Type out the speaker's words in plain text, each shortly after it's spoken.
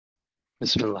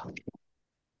Bismillah.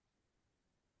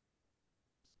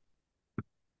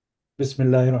 بسم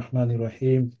الله الرحمن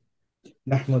الرحيم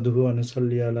نحمده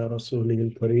ونصلي على رسوله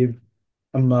الكريم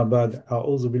أما بعد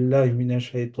أعوذ بالله من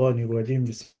الشيطان الرجيم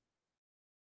بسم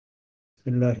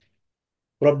الله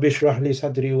رب اشرح لي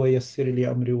صدري ويسر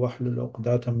لي أمري واحلل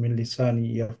عقدة من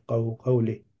لساني يفقهوا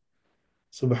قولي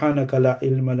سبحانك لا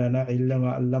علم لنا إلا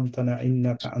ما علمتنا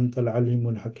إنك أنت العليم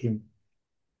الحكيم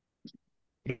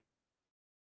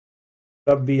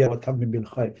ربي وتمم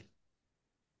بالخير.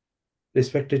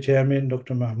 Respected Chairman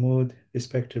Dr. Mahmood,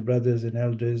 respected brothers and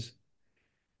elders,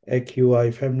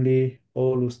 AQI family,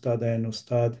 all Ustad and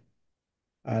Ustad,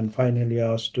 and finally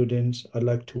our students, I'd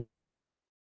like to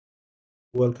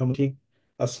welcome.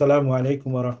 Assalamu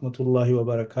alaikum wa rahmatullahi wa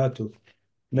barakatuh.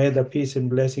 May the peace and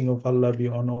blessing of Allah be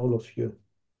on all of you.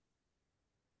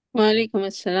 وعليكم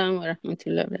السلام ورحمة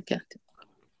الله وبركاته.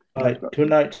 Right,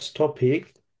 tonight's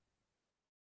topic,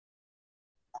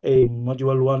 a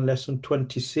module 1 lesson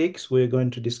 26, we're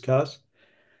going to discuss.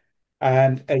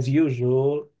 And as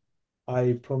usual,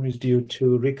 I promised you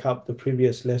to recap the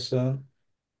previous lesson.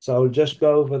 So I'll just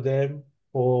go over them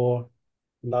for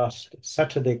last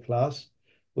Saturday class,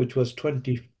 which was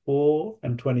 24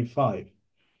 and 25.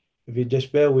 If you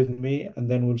just bear with me, and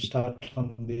then we'll start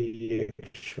on the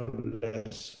actual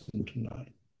lesson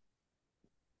tonight.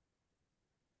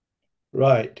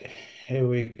 Right, here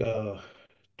we go.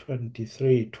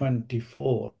 23,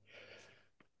 24.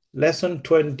 Lesson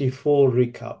 24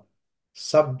 recap.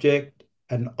 Subject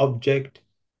and object,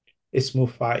 ismu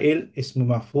fa'il, ismu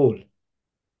maf'ul.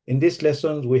 In this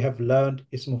lesson, we have learned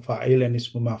ismu fa'il and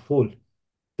ismu maf'ul.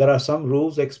 There are some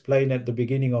rules explained at the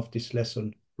beginning of this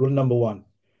lesson. Rule number 1,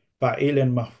 fa'il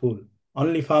and maf'ul,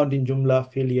 only found in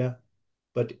jumla filia,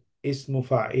 but ismu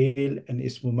fa'il and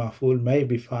ismu maf'ul may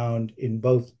be found in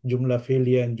both jumla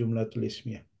filia and jumlatul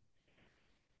ismiyah.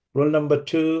 Rule number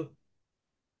 2,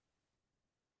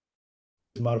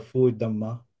 marfu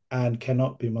dhamma and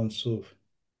cannot be mansuf,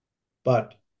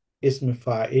 but ismu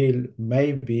fa'il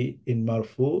may be in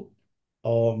marfu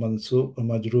or mansub or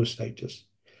majrur status.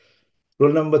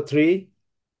 Rule number 3,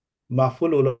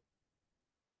 maf'ul will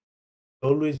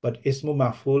always, but ismu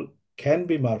maf'ul can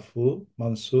be marfu,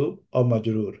 mansub or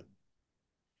majrur.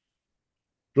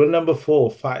 Rule number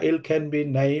 4, fa'il can be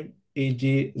name,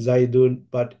 e.g. Zaidun,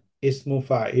 but ismu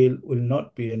fa'il will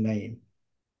not be a name.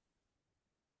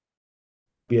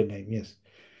 Yes.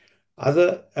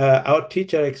 Our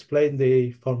teacher explained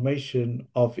the formation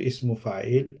of ismu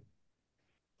fa'il.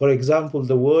 For example,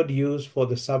 the word used for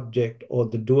the subject or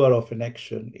the doer of an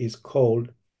action is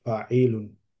called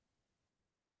fa'ilun,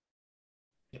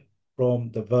 from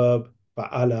the verb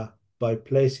fa'ala, by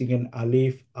placing an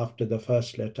alif after the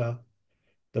first letter.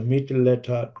 The middle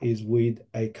letter is with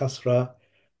a kasra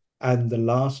and the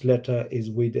last letter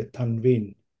is with a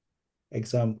tanween.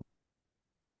 Example.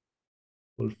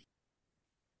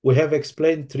 We have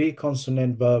explained three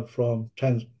consonant verb from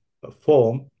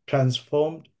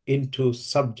transformed into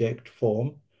subject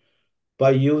form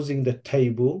by using the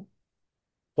table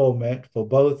format for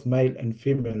both male and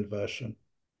female version.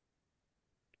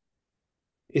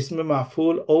 Ism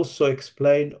ma'ful also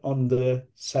explained on the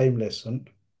same lesson.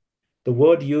 The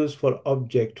word used for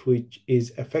object which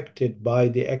is affected by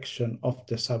the action of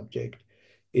the subject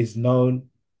is known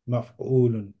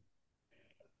maf'ulun.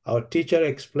 Our teacher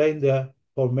explained the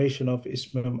formation of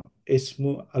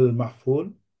ismu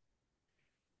al-maf'ul.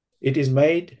 It is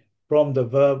made from the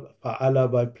verb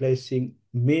fa'ala by placing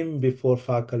mim before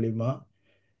fa kalima,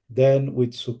 then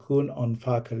with sukun on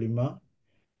fa kalima,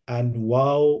 and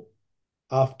waw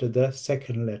after the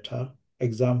second letter.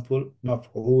 Example,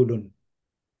 maf'ulun.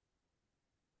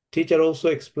 Teacher also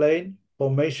explained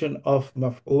formation of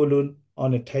maf'ulun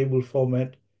on a table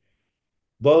format,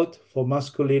 both for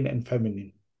masculine and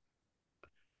feminine.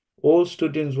 All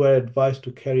students were advised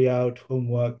to carry out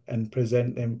homework and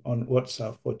present them on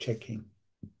WhatsApp for checking.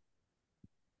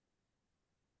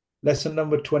 Lesson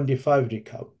number 25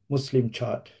 recap, Muslim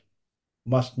chart,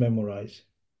 must memorize.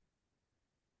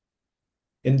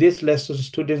 In this lesson,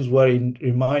 students were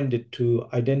reminded to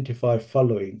identify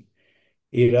following: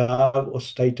 i'rab or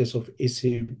status of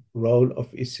isim, role of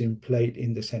isim played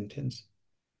in the sentence.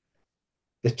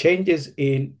 The changes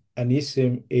in an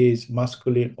isim is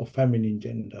masculine or feminine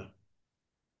gender.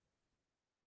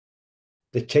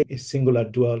 The change is singular,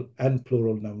 dual, and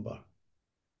plural number.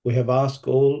 We have asked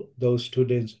all those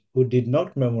students who did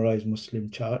not memorize Muslim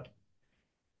chart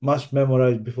must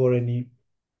memorize before any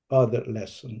other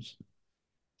lessons.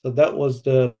 So that was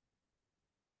the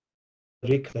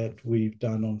recap that we've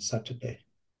done on Saturday.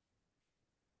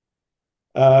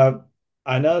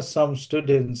 I know some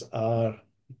students are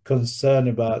concern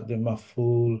about the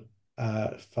maf'ul,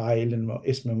 fa'il and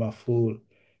ism maf'ul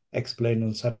explained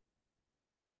on Saturday.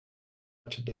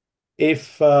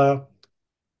 If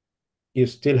you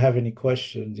still have any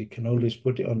questions, you can always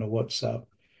put it on the WhatsApp.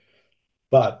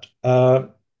 But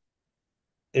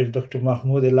if Dr.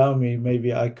 Mahmoud allow me,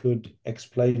 maybe I could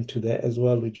explain to that as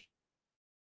well, which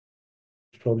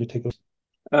probably take us.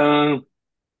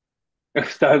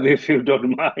 If you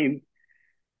don't mind,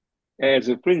 as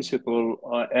a principle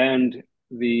and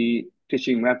the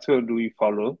teaching method we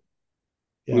follow,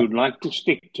 we would like to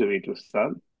stick to it,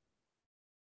 Ustad.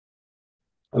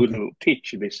 We will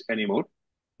teach this anymore.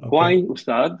 Why,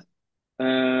 Ustad?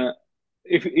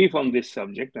 If on this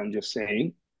subject, I'm just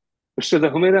saying, Ustad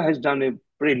Humaira has done a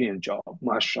brilliant job,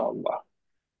 mashallah.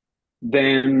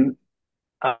 Then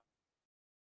I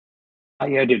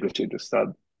added to it,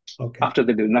 Ustad. After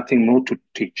that, there's nothing more to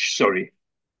teach, sorry.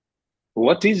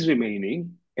 What is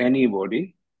remaining,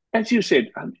 anybody, as you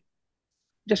said, I'm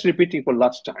just repeating for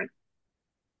last time,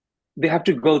 they have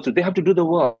to go through, they have to do the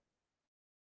work.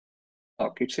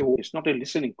 It's not a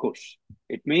listening course.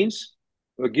 It means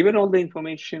we're given all the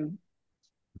information,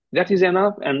 that is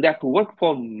enough, and that work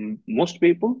for most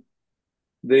people.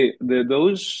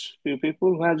 Those few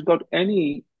people who has got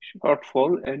any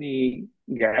shortfall, any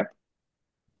gap,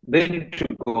 they need to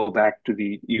go back to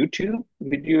the YouTube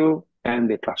video and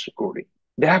the class recording.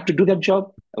 They have to do that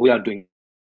job. We are doing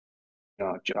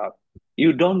our job.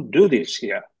 You don't do this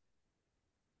here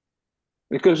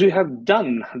because we have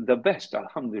done the best,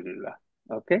 alhamdulillah.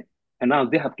 Okay, and now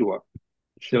they have to work.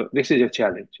 So this is a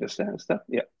challenge. Understand?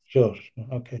 Yeah. Sure.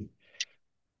 Okay.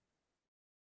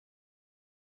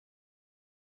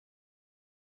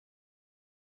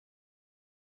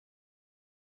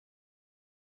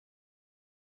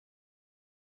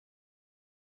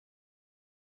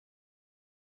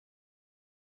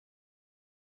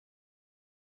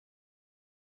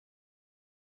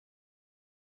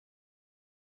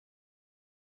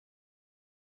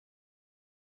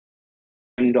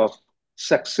 End of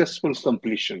successful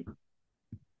completion.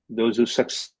 Those who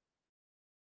success,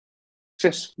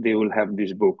 they will have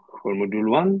this book for module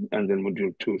 1 and then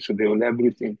module 2. So they will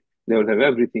everything. They will have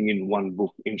everything in one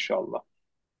book, inshallah.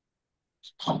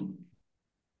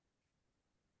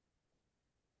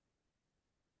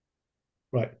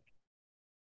 Right.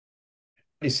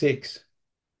 26.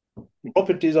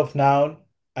 Properties of noun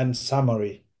and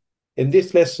summary. In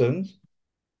this lesson,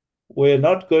 we're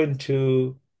not going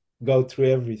to go through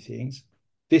everything.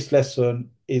 This lesson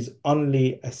is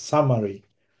only a summary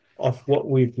of what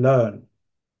we've learned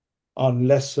on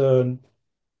lesson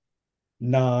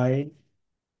 9,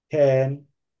 10,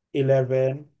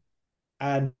 11,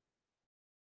 and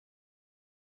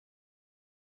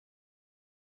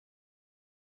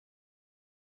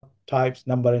types,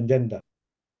 number, and gender.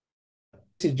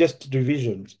 This is just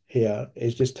revisions here.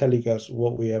 It's just telling us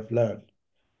what we have learned.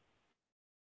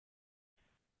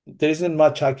 There isn't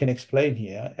much I can explain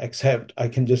here, except I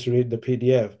can just read the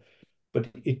PDF. But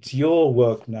it's your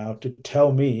work now to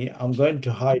tell me. I'm going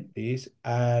to hide these,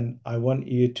 and I want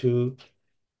you to,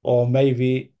 or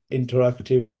maybe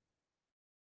interactive,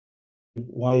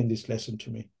 why in this lesson to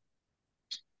me.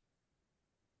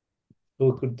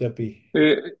 Who could that be?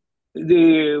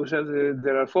 There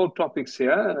are 4 topics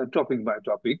here, topic by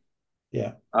topic.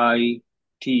 Yeah. I,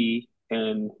 T,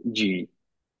 and G.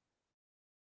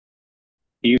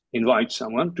 You invite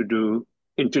someone to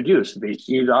introduce the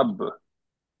Irab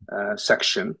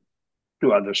section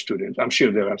to other students. I'm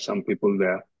sure there are some people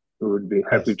there who would be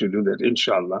happy to do that,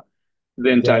 inshallah.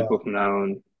 Then type of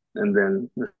noun, and then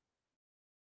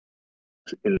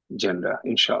in gender,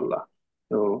 inshallah.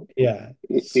 So yeah,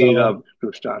 Irab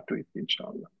to start with,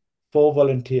 inshallah. 4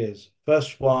 volunteers.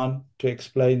 First one to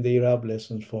explain the Irab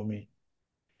lessons for me.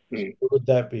 Who would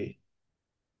that be?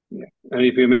 Yeah, and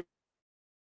if you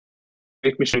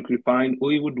make mistake, fine,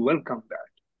 we would welcome that.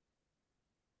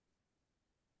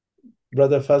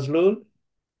 Brother Fazlul,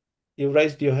 you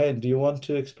raised your hand. Do you want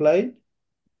to explain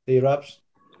the Irabs?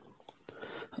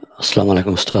 Assalamu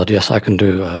alaikum, Ustad. Yes, I can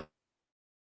do.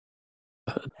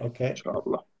 Okay.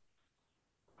 Inshallah.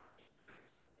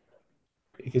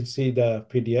 You can see the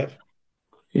PDF.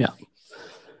 Yeah.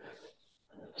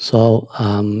 So,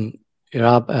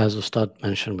 Irab, as Ustad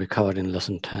mentioned, we covered in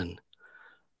lesson 10.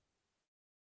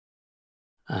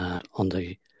 On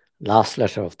the last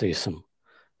letter of the ism,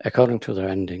 according to their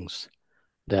endings,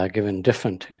 they are given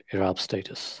different Irab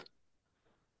status.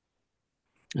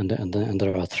 And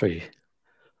there are 3.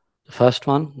 The first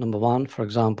one, number 1, for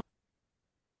example,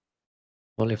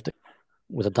 if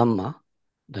with a Dhamma,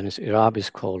 then its Irab is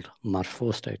called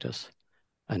Marfu status,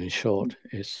 and in short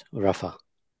is Rafa.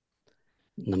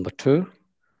 Number 2,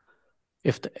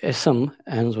 If the ism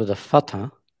ends with a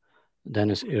fatha,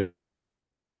 then it's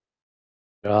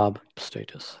i'rab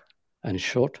status, and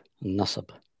short, nasab.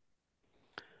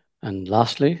 And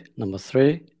lastly, number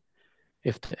 3,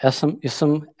 if the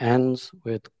ism ends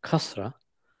with kasra,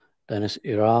 then its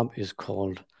i'rab is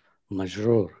called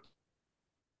majroor.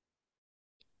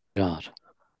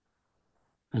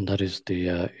 And that is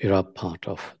the i'rab part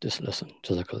of this lesson.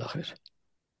 Jazakallah khair.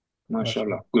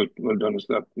 MashaAllah. Good. Well done,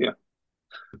 Ustad. Yeah.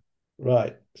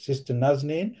 Right. Sister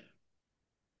Nazneen.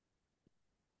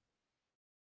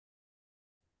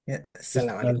 Yeah. Sister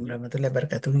Assalamualaikum Nazneen. warahmatullahi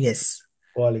wabarakatuh. Yes.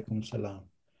 Walaikum salam.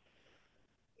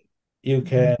 You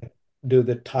can do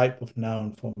the type of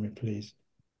noun for me, please.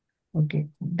 Okay.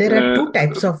 There are two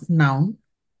types of noun.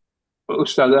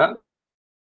 Ustad,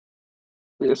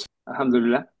 yes,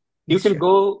 Alhamdulillah. You Yes, can sure.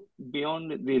 go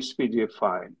beyond this PDF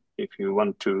file if you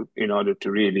want to, in order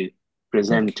to really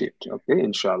present it. Okay,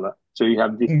 inshallah. So you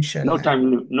have the no Inshallah.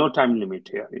 time limit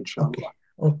here, Okay. inshallah.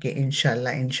 Okay.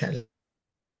 Inshallah. Inshallah.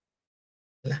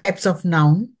 Types of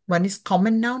noun. One is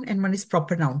common noun and one is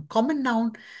proper noun. Common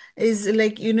noun is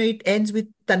like, it ends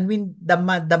with tanwin,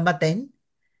 dammatain,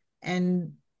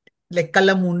 and like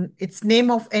kalamun. It's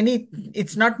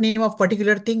not name of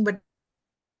particular thing, but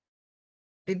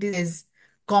it is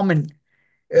common.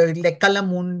 Like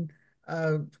kalamun,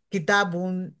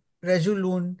 kitabun,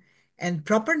 rajulun, and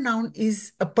proper noun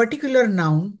is a particular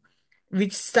noun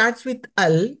which starts with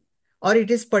al, or it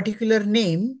is particular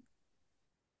name.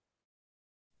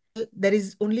 There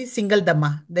is only single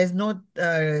dhamma. There's no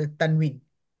tanween.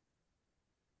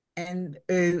 And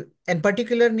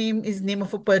particular name is name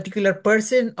of a particular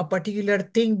person, a particular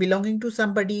thing belonging to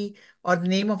somebody, or the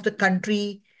name of the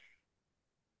country.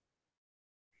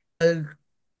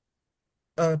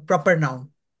 Proper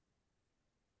noun.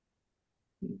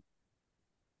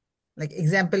 Like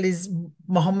example is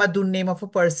Muhammadun, name of a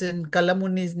person.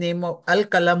 Kalamun is name of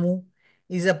Al-Kalamu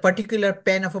is a particular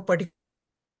pen of a particular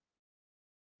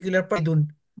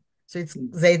person. So it's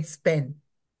Zaid's pen.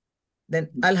 Then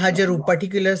Al-Hajaru,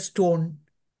 particular stone.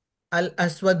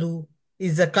 Al-Aswadu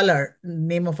is a color,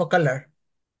 name of a color.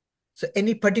 So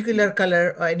any particular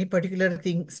color or any particular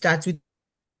thing starts with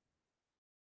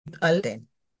al-10.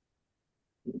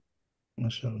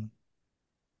 MashaAllah.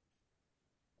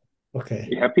 Okay.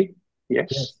 You happy?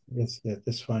 Yes. Yes,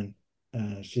 that's fine.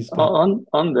 She's been...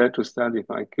 On that, Ustad, if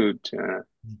I could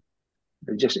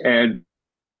just add,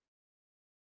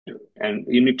 and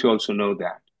you need to also know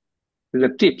that the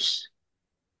tips.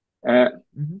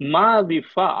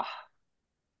 Ma'rifah.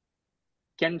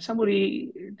 Can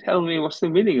somebody tell me what's the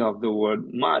meaning of the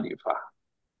word ma'rifah?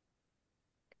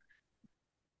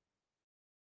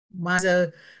 Ma is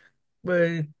a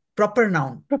proper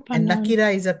noun, Proper and noun.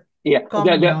 nakira is a Yeah,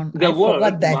 common noun. the I word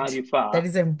forgot that. ma'rifah That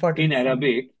is important in for me.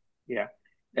 Arabic. Yeah,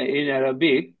 in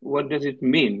Arabic, what does it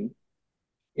mean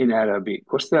in Arabic?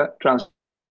 What's the translation?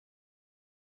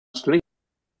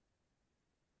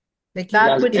 Like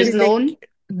That which it is is known. like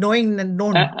knowing and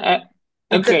known. It's a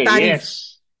Okay, tarif.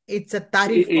 yes. It's a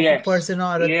tarif of a Yes, person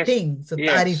or a yes, thing. So yes.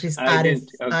 tarif is I arif.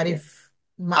 didn't. Okay. Arif,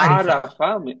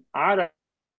 ma'rifah.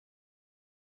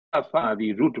 Arafa,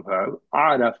 the root verb.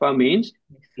 Arafa means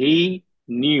he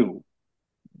knew,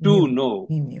 to Knew. know.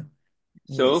 He knew.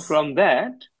 So Yes. from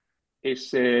that,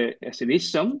 it's an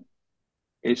ism,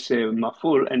 it's a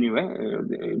maful anyway.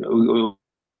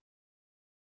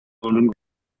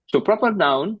 So proper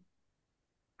noun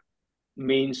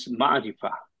means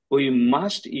ma'rifah. We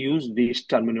must use these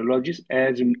terminologies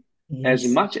as Yes.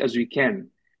 much as we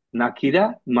can.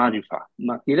 Nakira, ma'rifah.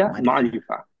 Nakira,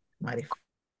 ma'rifah. Ma'rifah.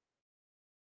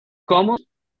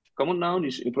 Common noun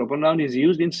is proper noun is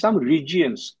used in some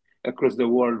regions across the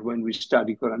world when we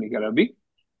study Quranic Arabic,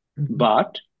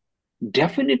 but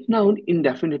definite noun,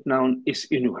 indefinite noun is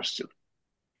universal.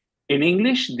 In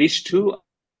English, these two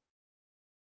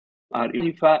are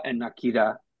Ma'rifah and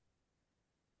Nakira,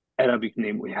 Arabic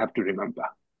name we have to remember.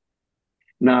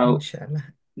 Now, Inshallah.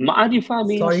 Ma'rifah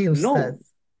means Sorry, known.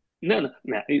 Ustaz. No.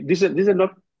 These are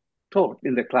not taught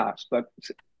in the class, but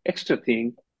it's extra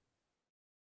thing.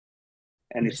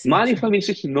 And it's Yes, Ma'rifah inshallah. means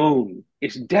it's known,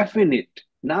 it's definite.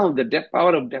 Now the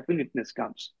power of definiteness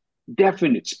comes.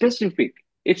 Definite, specific,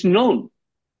 it's known.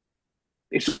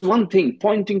 It's one thing,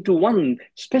 pointing to one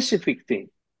specific thing.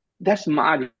 That's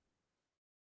Ma'rifah.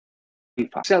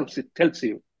 It tells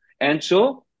you. And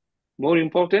so, more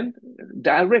important,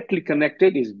 directly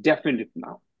connected is definite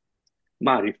now.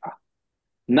 Ma'rifah.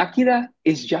 Nakira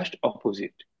is just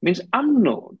opposite, means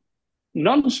unknown,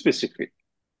 non-specific.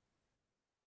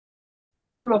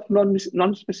 Of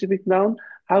non-specific noun,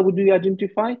 how would we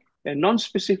identify a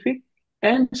non-specific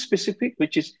and specific,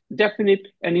 which is definite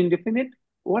and indefinite?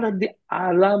 What are the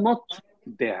alamat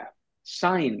there?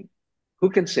 Sign. Who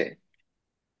can say?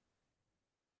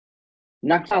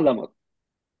 Not alamat.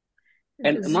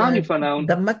 And marifa noun.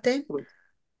 Dammatain,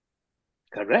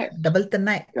 Correct. double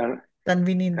tanai.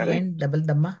 Tanween in the Correct. end, double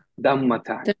damma.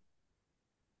 Dammatan.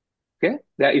 Okay.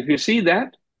 That if you see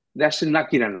that, that's a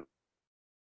nakira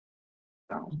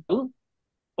noun.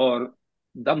 Or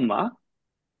damma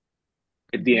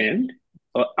at the end,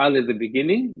 or al at the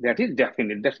beginning, that is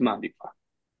definite. That's marifa.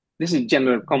 This is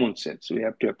general common sense we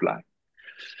have to apply.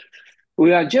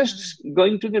 We are just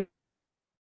going to the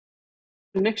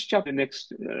next chapter,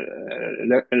 next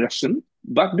lesson.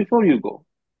 But before you go,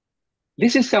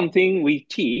 this is something we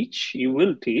teach, you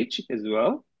will teach as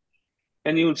well,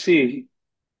 and you'll see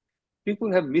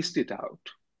people have missed it out.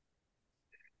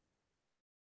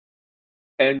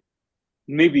 And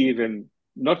maybe even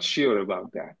not sure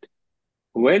about that.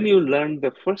 When you learn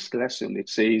the first lesson, it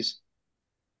says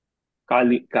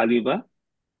kalima.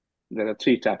 There are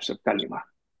three types of kalima.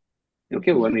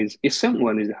 Okay, one is ism,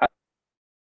 one is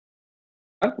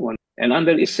harf, one. And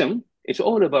under ism, it's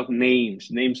all about names,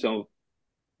 names of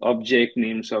object,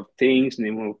 names of things,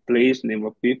 name of place, name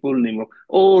of people, name of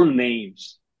all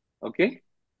names. Okay?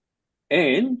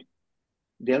 And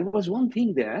there was one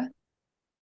thing there,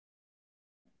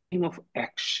 name of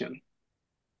action.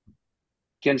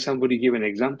 Can somebody give an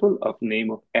example of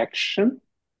name of action?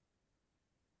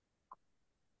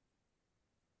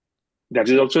 That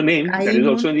is also name. That is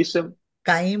also an ism.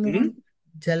 Kaimun,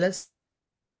 jealous.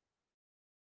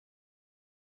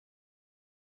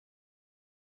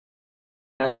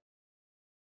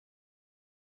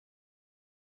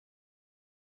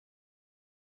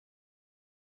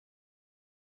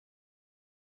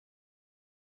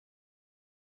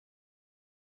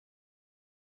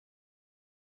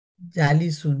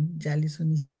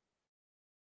 Jalisun is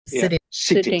Yeah,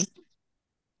 sitting.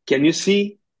 Can you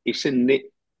see? It's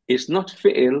not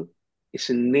fi'l, it's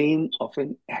a name of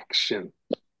an action.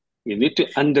 You need to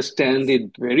understand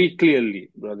it very clearly,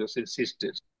 brothers and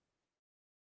sisters.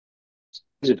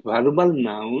 It's a verbal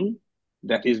noun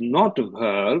that is not a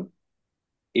verb.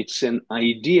 It's an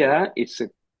idea. It's a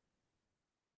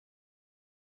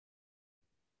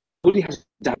nobody has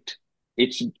done it.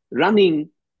 It's running,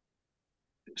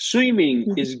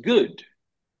 swimming is good.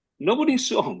 Nobody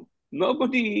swam.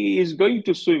 Nobody is going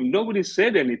to swim. Nobody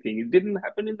said anything. It didn't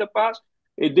happen in the past.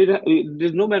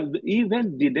 There's no man. The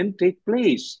event didn't take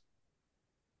place.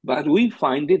 But we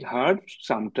find it hard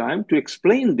sometimes to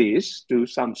explain this to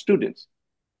some students.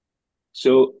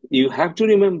 So you have to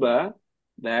remember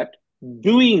that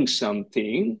doing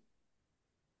something,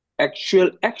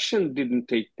 actual action didn't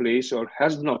take place or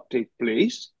has not take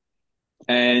place,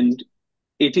 and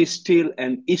it is still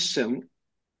an ism,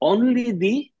 only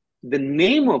the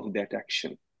name of that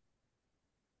action,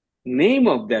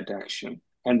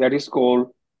 and that is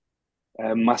called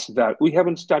masdar. We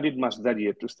haven't studied masdar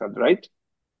yet to start, right?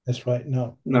 That's right.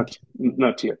 No,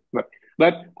 Not yet.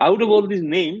 But out of all these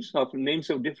names of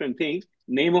different things,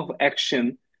 name of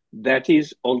action, that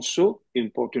is also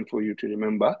important for you to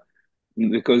remember,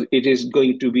 because it is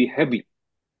going to be heavy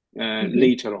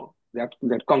later on,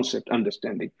 that concept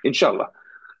understanding, inshallah.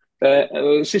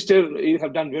 Sister, you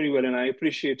have done very well, and I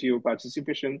appreciate your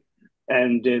participation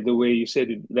and the way you said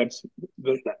it. That's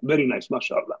very, very nice,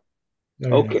 mashallah.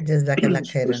 Okay. Jazakallah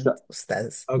khairan,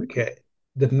 Ustaz. Okay.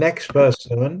 The next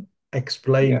person,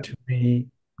 explain to me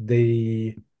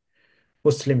the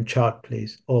Muslim chart,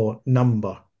 please, or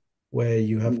number, where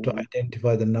you have to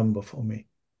identify the number for me.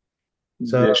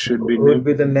 So there should be, who will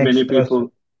be the next many person?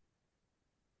 people.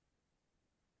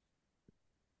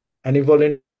 Any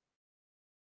volunteer?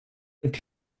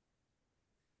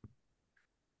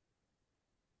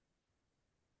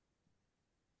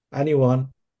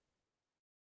 Anyone?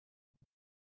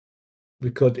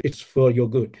 Because it's for your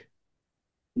good.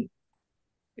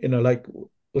 You know, like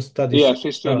Ustad is Yeah,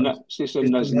 Sister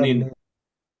Nazneen.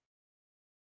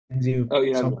 Oh,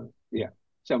 yeah,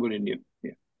 somebody new.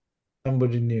 Yeah.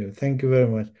 Somebody new. Thank you very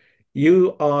much.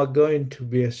 You are going to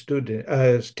be a student,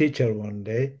 teacher one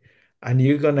day, and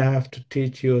you're going to have to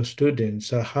teach your students.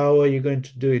 So how are you going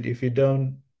to do it if you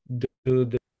don't do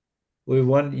the? We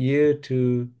want you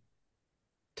to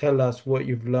tell us what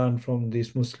you've learned from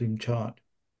this Muslim chart.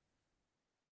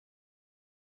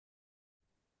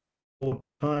 4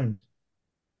 times.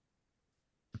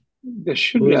 There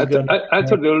should be. I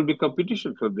thought there will be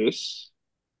competition for this.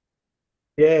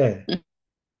 Yeah.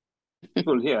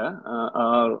 People here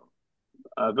are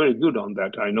very good on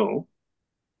that, I know.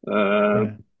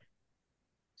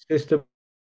 Sister,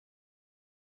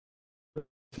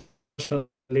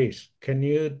 Please, can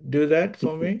you do that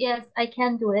for me? Yes, I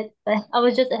can do it, but I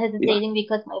was just hesitating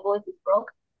because my voice is broke,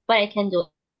 but I can do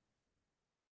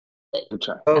it Go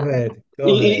now. ahead. Go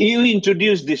ahead. You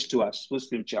introduce this to us,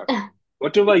 Muslim chart.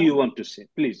 Whatever you want to say,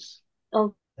 please.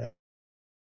 Okay.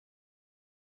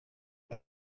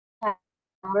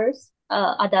 Numbers,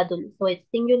 adadun. So it's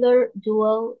singular,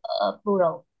 dual,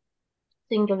 plural.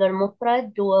 Singular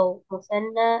mufrad, dual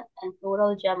musanna, and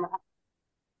plural jama'.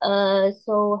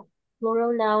 So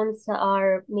plural nouns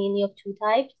are mainly of two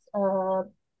types.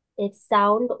 It's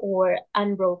sound or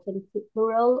unbroken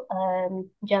plural,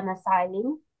 jama'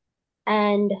 salim,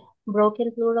 and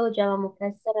broken plural, jama'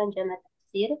 mukassar and jama'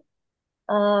 taksir.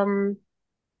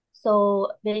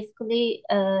 So basically,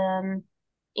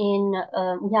 we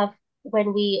have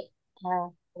when we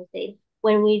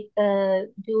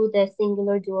do the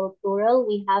singular, dual, plural,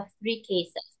 we have three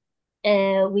cases.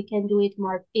 We can do it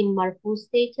in marfu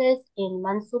status, in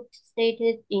mansub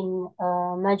status, in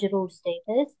majrur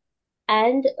status,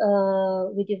 and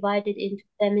we divide it into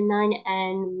feminine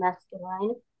and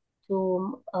masculine.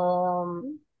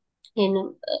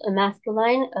 In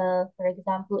masculine, for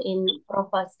example, in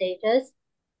rafa status,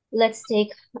 let's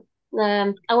take.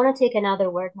 I want to take another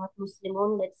word, not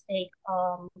Muslimun. Let's take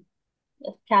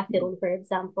kafirun, for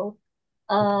example.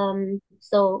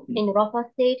 So in Rafa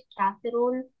state,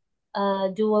 kafirun,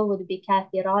 dual would be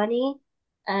kafirani,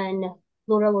 and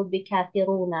plural would be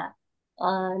kafiruna.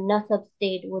 Nasab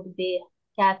state would be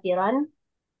kafiran,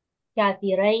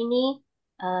 kafiraini,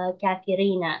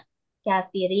 kafirina,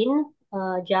 kafirin,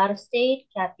 jar state,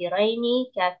 kafiraini,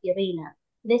 kafirina.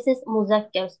 This is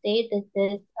muzakkar state. This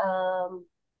is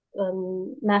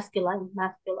masculine.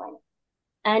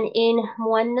 And in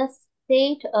muannas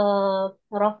state,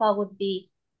 rafa would be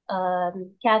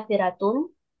kafiratun,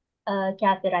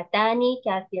 kafiratani,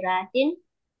 kafiratin,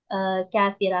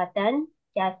 kafiratan,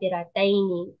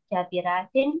 kafirataini,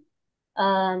 kafiratin,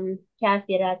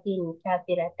 kafiratin,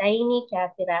 kafirataini,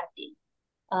 kafiratin.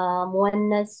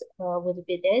 Muannas would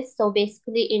be this. So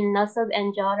basically in nasab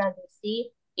and jar, as you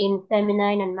see, in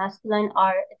feminine and masculine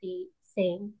are the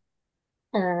same.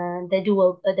 The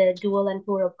dual and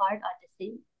plural part are the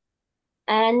same.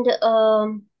 And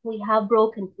we have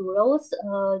broken plurals,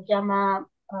 jama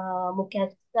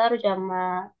mukassar,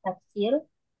 jama taksir.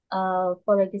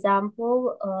 For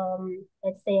example,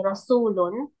 let's say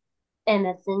rasulun, a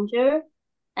messenger,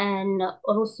 and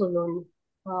rusulun,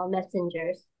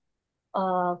 messengers.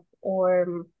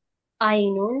 Or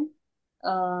ainun,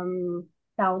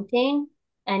 fountain,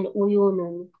 and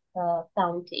uyunun,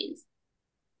 fountains.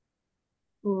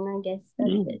 I guess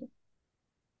that's it.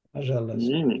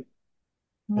 MashaAllah.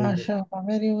 MashaAllah,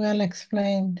 very well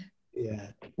explained.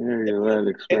 Yeah. Very well Can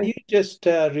explained. you just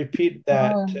repeat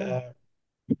that? Oh.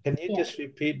 Can you Yeah. just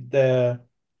repeat the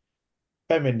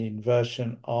feminine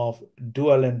version of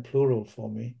dual and plural for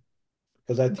me?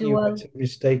 Because I think you Dual. made some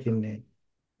mistake in it.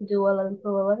 Dual and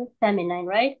plural, feminine,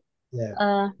 right?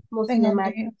 Yeah.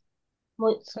 Muslimat,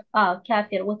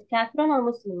 kafir, with kafirun or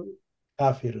Muslim?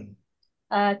 Kafirun.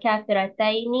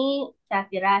 Kafirataini,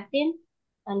 kafiratin,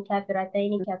 and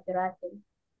kafirataini, kafiratin.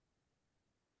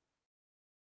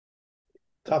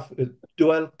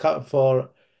 Dual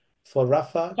for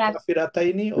Rafa,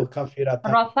 kafirataini or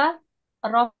kafiratani? Rafa,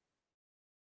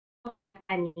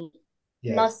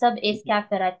 Yes. Nasab is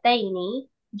kafirataini,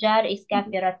 jar is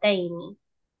kafirataini.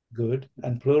 Good.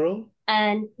 And plural?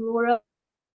 And plural,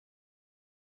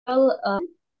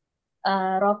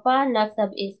 Rafa,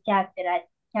 Nasab is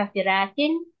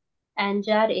kafiratin, and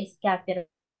jar is kafirat.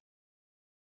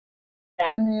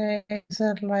 Yeah, is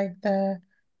that like the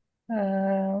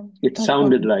It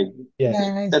sounded like. Yes.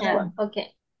 yeah, That's Yeah, fine.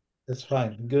 okay. That's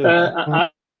fine. Good. I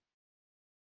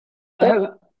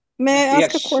have, May I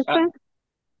ask a yes. question?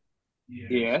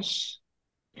 Yes.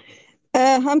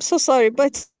 I'm so sorry,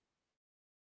 but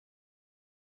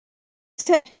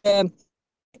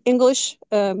English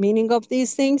meaning of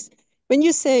these things. When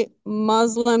you say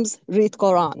Muslims read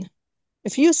Quran,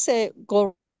 if you say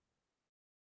Quran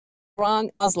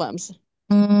Muslims,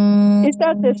 is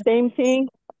that the same thing,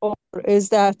 or is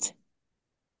that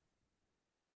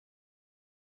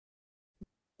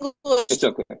It's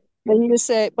okay. when you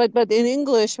say? But in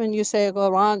English, when you say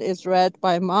Quran is read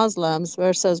by Muslims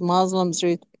versus Muslims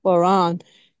read Quran,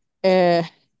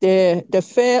 the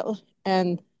fi'l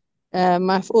and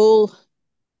maf'ul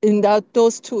in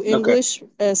those two English All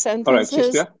right,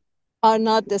 sentences sister. are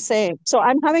not the same. So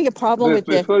I'm having a problem with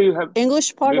the Before you have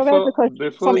English part of it because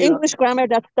before from you English grammar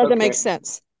that doesn't make okay.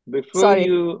 sense. Before Sorry.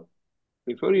 you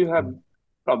have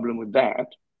problem with that,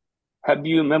 have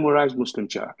you memorized Muslim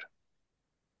chart?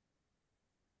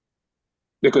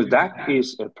 Because that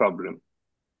is a problem.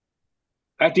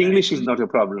 At English is not a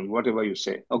problem, whatever you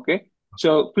say. Okay.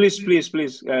 So please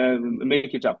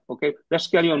make it up. Okay. Let's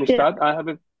carry on, Ustad. I have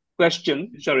a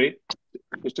question. Sorry,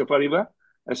 Mr. Fariba.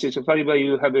 Sister Fariba,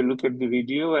 you have a look at the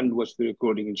video and watch the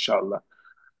recording, inshallah.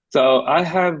 So I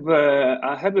have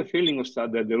a feeling,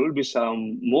 Ustad, that there will be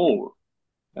some more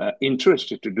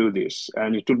interested to do this,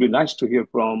 and it would be nice to hear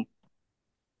from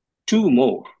two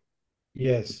more.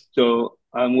 Yes. So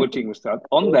I'm waiting, Ustad.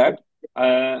 On that,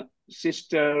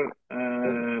 Sister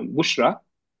Bushra,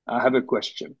 I have a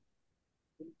question.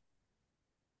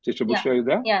 Sister Bushra, are you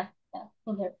there? Yeah.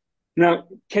 Okay. Now,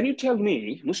 can you tell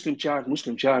me, Muslim chart,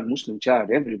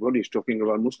 everybody is talking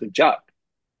about Muslim chart.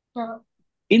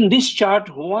 In this chart,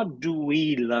 what do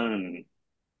we learn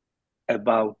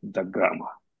about the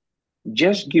grammar?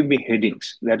 Just give me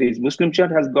headings. That is, Muslim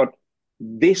chart has got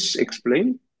this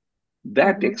explained,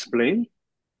 that explained,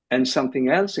 and something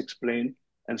else explained,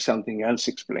 and something else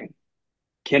explained.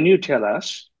 Can you tell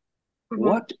us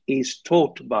what is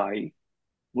taught by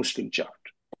Muslim chart?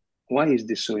 Why is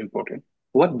this so important?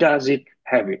 What does it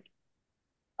have it?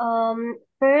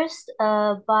 First,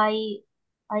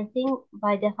 I think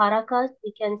by the harakas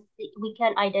we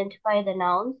can identify the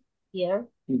nouns here.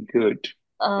 Good.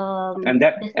 And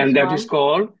that is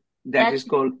called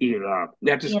i'rab.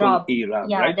 That is called i'rab,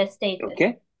 yeah, right? that's stated.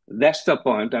 Okay. That's the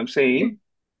point I'm saying.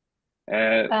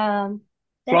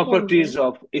 Properties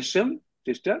of ism,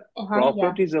 sister.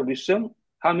 Properties of ism.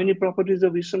 How many properties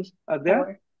of isms are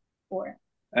there? Four.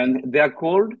 And they are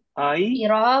called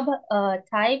i'rab,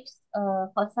 types,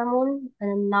 qasamun,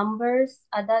 numbers,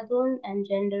 adadun, and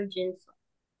gender, jins.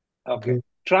 Okay.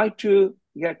 Try to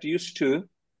get used to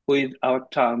with our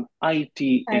term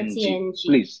ITNG,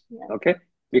 please. Yeah. Okay.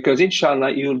 Because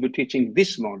inshallah you will be teaching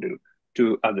this module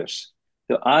to others.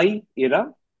 So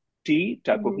i'rab, T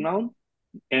type of noun,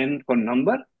 N for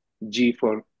number, G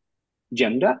for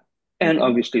gender, and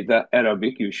obviously the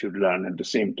Arabic you should learn at the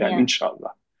same time,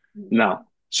 inshallah. Now,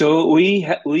 so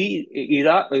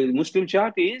Muslim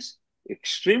chart is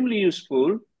extremely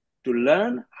useful to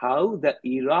learn how the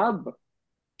i'rab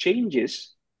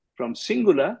changes from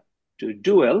singular to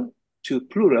dual to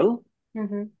plural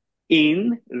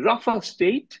in rafa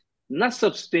state,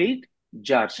 nasab state,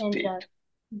 jar state.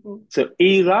 So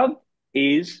i'rab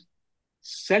is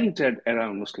centered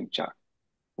around Muslim chart.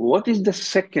 What is the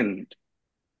second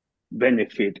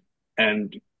benefit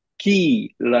and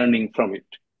key learning from it?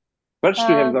 First,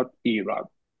 we have got i'rab.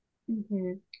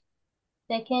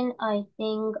 Second, I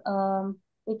think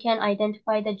we can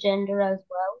identify the gender as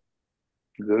well.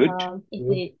 Good. If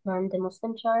we learn the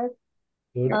Muslim chart.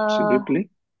 Good. Absolutely.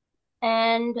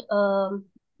 And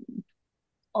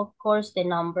of course, the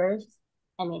numbers.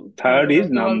 I mean, third is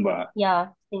number. Yeah,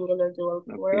 singular, dual,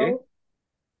 plural.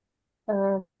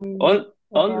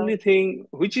 Only thing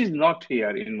which is not here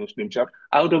in Muslim chart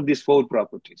out of these four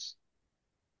properties.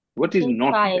 What is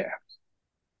not type. there?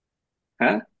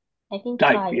 Huh? I think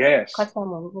type, yes.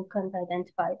 Qasamun, we can't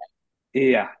identify that.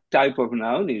 Yeah, type of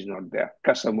noun is not there.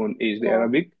 Qasamun is the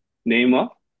Arabic name of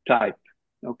type.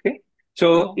 Okay.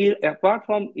 So apart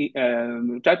from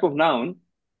type of noun,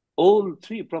 all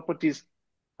three properties,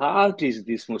 heart is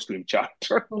this Muslim chart.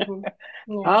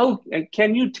 How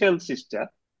can you tell, sister,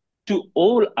 to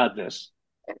all others,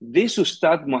 this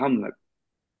Ustad Muhammad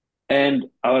and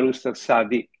our Ustad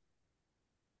Sadiq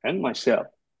and myself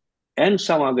and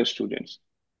some other students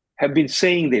have been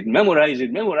saying that memorize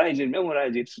it.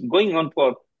 It's going on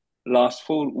for last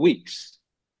 4 weeks.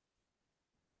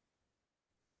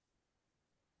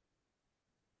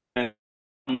 And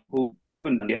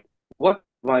what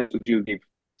advice would you give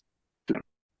to them?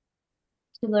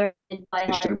 To learn it by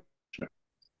heart.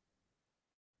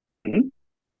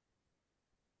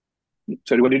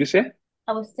 Sorry, what did you say?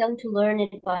 I was telling to learn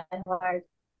it by heart.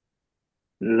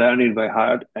 Learn it by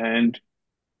heart, and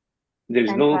there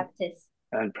is practice.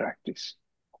 And practice.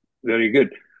 Very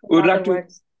good. We would like to.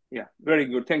 Yeah, very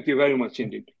good. Thank you very much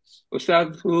indeed.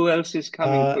 Ustad, who else is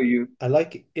coming for you? I'd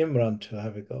like Imran to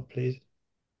have a go, please.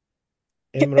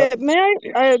 Imran.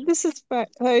 May I? This is but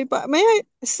may I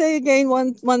say again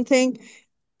one thing?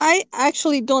 I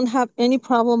actually don't have any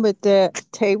problem with the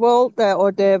table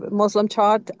or the Muslim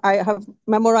chart. I have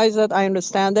memorized it. I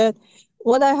understand it.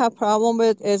 What I have problem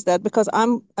with is that because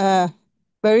I'm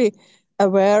very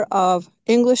aware of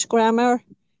English grammar,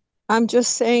 I'm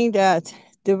just saying that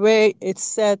the way it's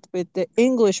set with the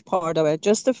English part of it,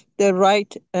 just the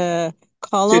right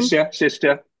column.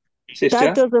 Sister.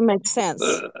 That doesn't make sense.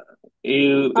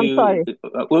 I'm sorry.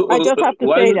 I just have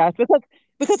to say that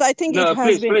because I think it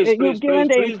has been, you've given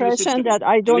the impression that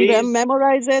I don't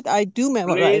memorize it. I do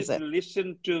memorize it. Please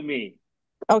listen to me.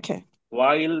 Okay.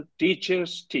 While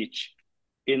teachers teach,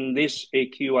 in this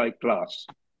AQI class,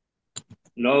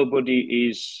 nobody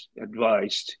is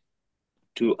advised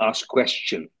to ask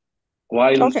question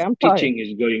while Okay, I'm sorry. teaching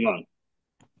is going on.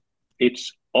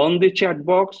 It's on the chat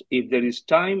box. If there is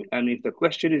time and if the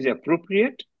question is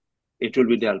appropriate, it will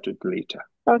be dealt with later.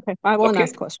 Okay, I won't Okay?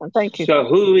 ask question. Thank you. So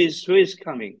who is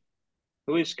coming?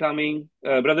 Who is coming?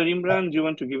 Brother Imran, do you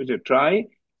want to give it a try?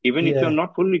 Even if you're Yeah,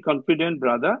 not fully confident,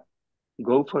 brother,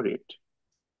 go for it.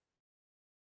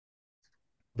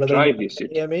 Brother Try Imran, this. can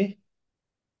you hear me?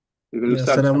 We will Yeah,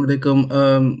 start. Assalamualaikum.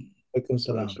 Alaikum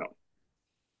salam.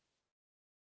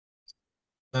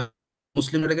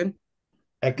 Muslim again?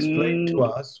 Explain to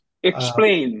us,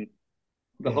 Explain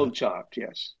the yeah. whole chart,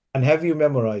 yes. And have you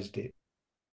memorized it?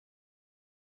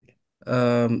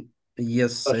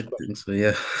 Yes, I First question. think so.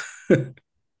 Yeah.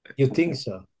 You think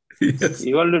so? Yes.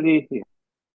 You already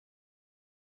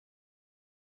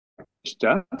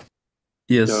start.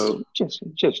 Yes. So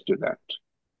just do that.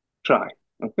 Try.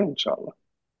 Okay, inshallah.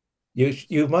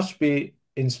 You must be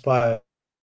inspired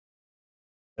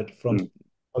from Mm.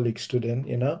 colleague student,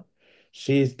 you know.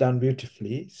 She's done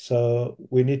beautifully. So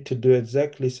we need to do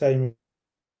exactly same,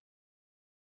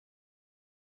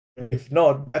 if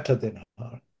not better than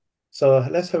her. So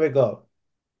let's have a go.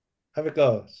 Have a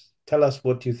go. Tell us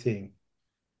what you think.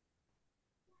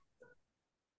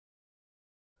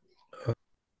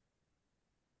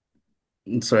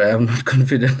 Sorry, I'm not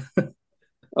confident.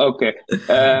 Okay.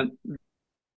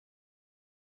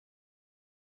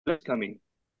 That's coming.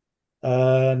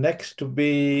 Next to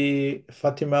be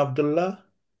Fatima Abdullah.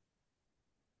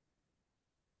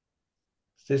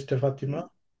 Sister Fatima.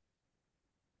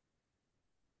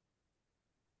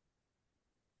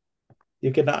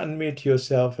 You can unmute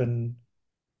yourself and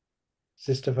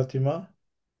Sister Fatima.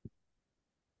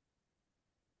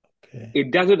 Okay.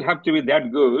 It doesn't have to be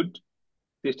that good.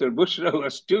 Sister Bushra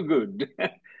was too good.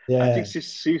 I Yeah, think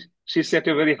she set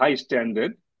a very high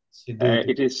standard. she did.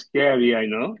 It is scary, I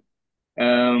know.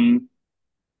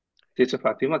 Sister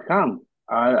Fatima, come.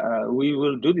 We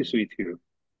will do this with you.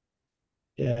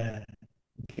 Yeah.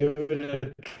 Give it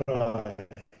a try.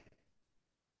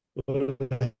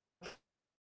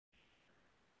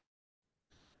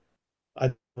 I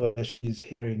don't know whether she's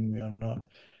hearing me or not.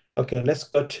 Okay, let's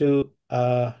go to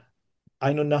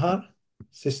Ainun Nahar.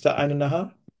 Sister Ainun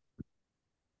Nahar.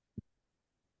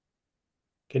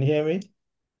 Can you hear me?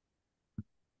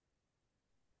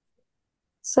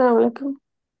 Assalamu alaikum.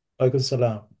 Alaikum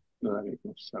salam.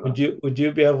 Walaikum salam. Would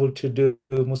you be able to do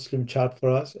a Muslim chart for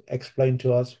us? Explain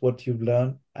to us what you've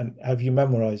learned and have you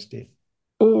memorized it?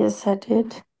 Yes, I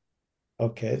did.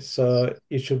 Okay, so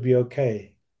it should be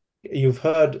okay. You've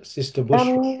heard Sister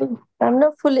Bushra. I'm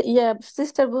not fully, yeah,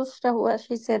 Sister Bushra, what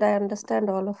she said, I understand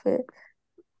all of it.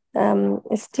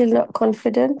 Still not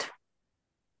confident.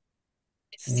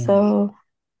 So,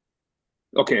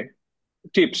 Okay.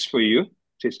 Tips for you,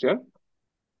 sister.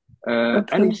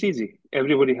 And okay. it's easy.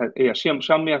 Everybody has. Yeah,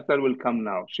 Shammi Akhtar will come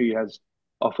now. She has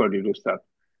offered you to start.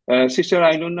 Sister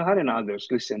Ainun Nahar and others,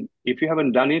 listen, if you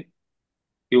haven't done it,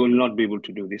 you will not be able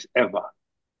to do this ever.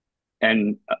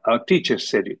 And our teachers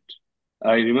said it.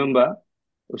 I remember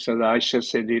Ustad Aisha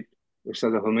said it,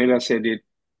 Ustad Humaira said it,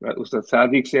 Ustad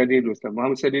Sadiq said it, Ustad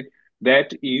Muhammad said it,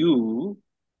 that you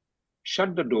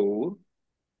shut the door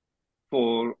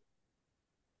for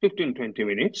 15, 20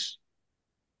 minutes.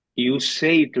 You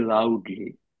say it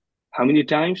loudly. How many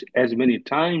times? As many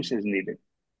times as needed.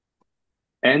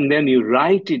 And then you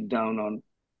write it down on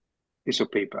piece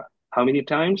of paper. How many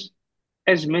times?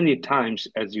 As many times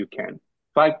as you can.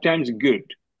 5 times, good.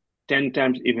 10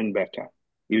 times, even better.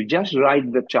 You just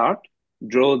write the chart,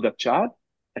 draw the chart,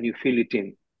 and you fill it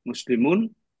in. Muslimun,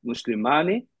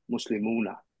 Muslimani,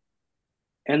 Muslimuna.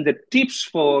 And the tips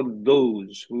for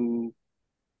those who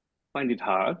find it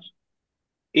hard,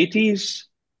 it is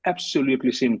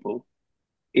absolutely simple.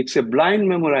 It's a blind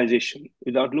memorization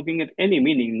without looking at any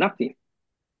meaning, nothing.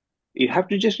 You have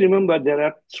to just remember there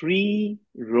are 3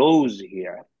 rows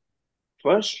here.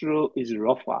 First row is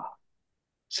Rafa.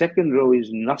 Second row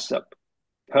is Nasab.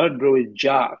 Third row is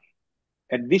Jar.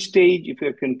 At this stage, if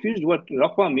you're confused what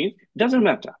Rafa means, doesn't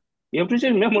matter. You have to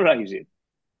just memorize it.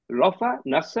 Rafa,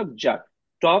 Nasab, Jar.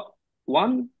 Top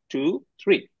 1, 2,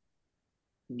 3.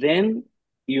 Then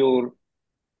your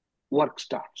work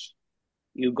starts.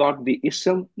 You got the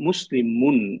Ism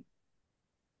Muslimun.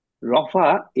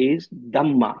 Rafa is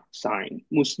Dhamma sign,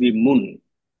 Muslimun.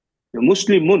 The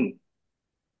Muslimun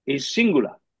is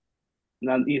singular.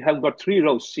 Now you have got 3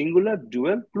 rows, singular,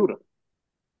 dual, plural.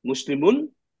 Muslimun,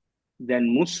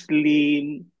 then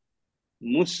Muslim.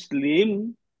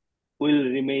 Muslim will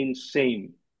remain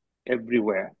same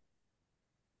everywhere.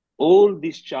 all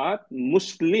this chart,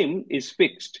 Muslim is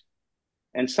fixed.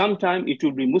 And sometime it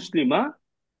will be Muslima,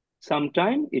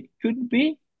 sometime it could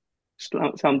be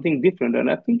something different.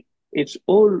 And I think it's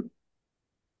all,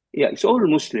 it's all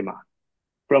Muslima.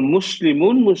 From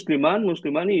Muslimun, Musliman,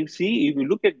 Muslimani, you see, if you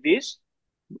look at this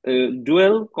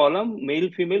dual column, male,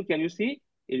 female, can you see?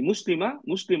 Muslima,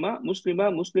 Muslima,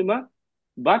 Muslima, Muslima,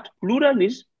 but plural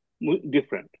is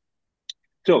different.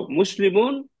 So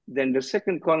Muslimun, then the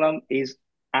second column is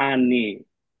Ane.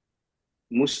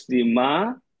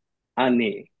 Muslima,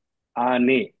 Ane.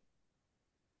 Ane.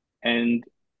 And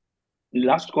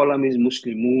last column is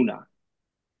Muslimuna.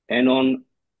 And on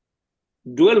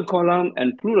dual column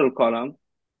and plural column,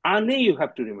 Ane you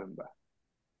have to remember.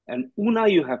 And Una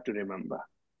you have to remember.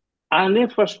 Ane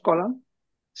first column,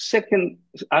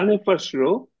 Ane first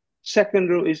row, second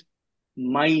row is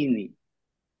Maini.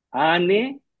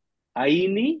 Ane,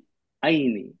 Aini,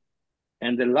 Aini.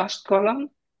 And the last column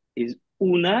is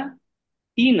Una,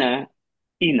 Ina,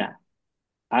 Ina.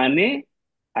 Ane,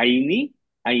 Aini,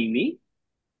 Aini.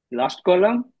 Last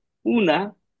column,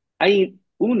 Una,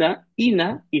 Una,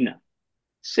 Ina, Ina.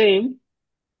 Same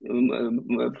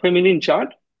feminine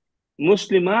chart,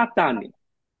 Muslimatani,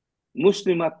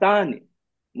 Muslimatani,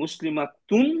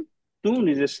 Muslimatun. Tun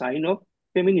is a sign of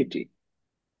femininity.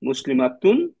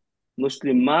 Muslimatun,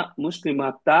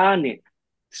 Muslimatani.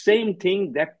 Same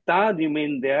thing, that ta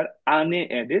remain there, ane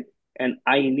added, and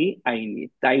aini,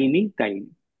 taini, taini.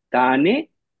 Tane,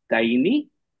 taini,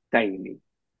 taini.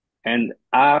 And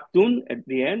atun at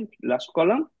the end, last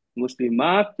column,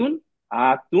 Muslimatun,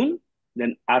 atun,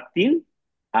 then atin,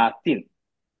 atin.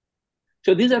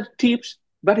 So these are tips,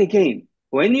 but again,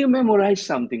 when you memorize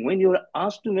something, when you're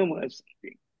asked to memorize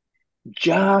something,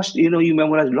 just, you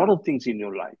memorize a lot of things in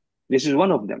your life. This is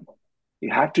one of them.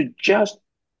 You have to just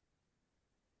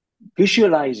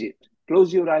visualize it.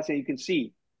 Close your eyes and you can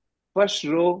see. First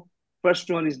row, first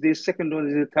one is this, second one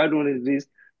is this, third one is this,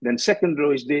 then second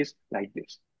row is this, like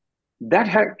this.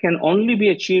 That can only be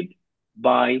achieved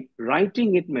by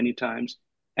writing it many times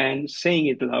and saying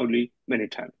it loudly many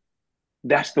times.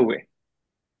 That's the way.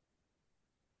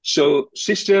 So,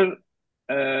 Sister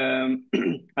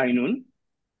Ainun.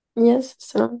 Yes,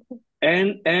 sir.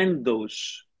 And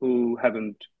those who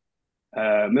haven't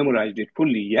memorized it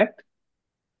fully yet,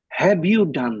 have you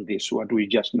done this, what we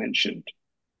just mentioned?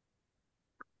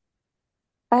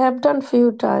 I have done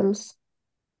few times.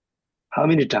 How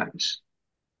many times?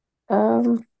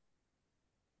 4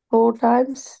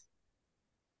 times.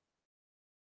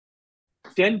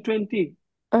 10, 20.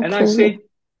 Okay. And I said,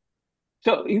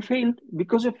 so you failed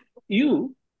because of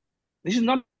you. This is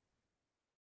not,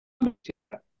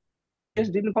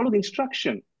 just didn't follow the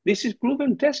instruction. This is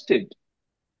proven, tested.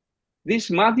 This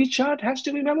Mahdi chart has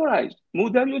to be memorized.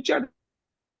 Mudallu chart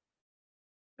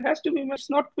has to be memorized. It's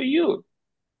not for you.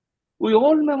 We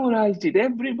all memorized it.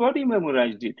 Everybody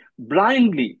memorized it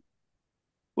blindly.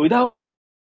 Without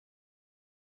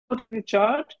a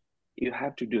chart, you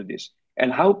have to do this.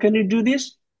 And how can you do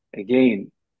this?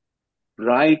 Again,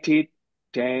 write it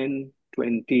 10,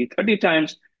 20, 30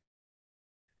 times,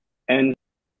 and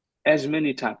as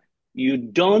many times. You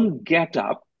don't get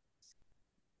up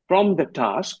from the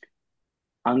task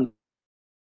and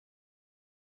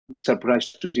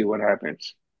surprised to see what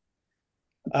happens.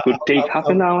 It could take half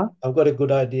an hour. I've got a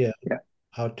good idea. Yeah.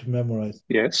 How to memorize.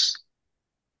 Yes.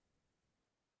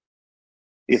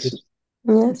 Yes.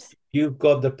 Yes. You've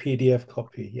got the PDF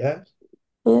copy, yeah?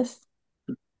 Yes.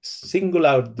 Single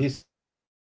out this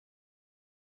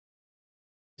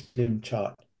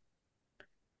chart.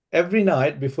 Every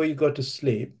night before you go to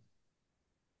sleep,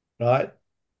 right?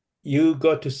 You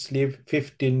go to sleep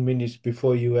 15 minutes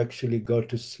before you actually go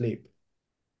to sleep.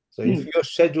 So if your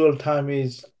scheduled time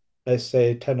is, let's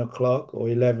say, 10 o'clock or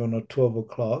 11 or 12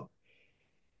 o'clock,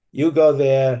 you go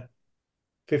there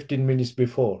 15 minutes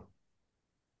before,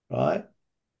 right?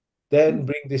 Then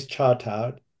bring this chart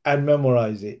out and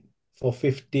memorize it for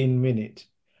 15 minutes.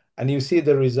 And you see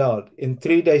the result. In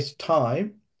 3 days'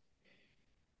 time,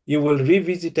 you will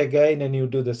revisit again and you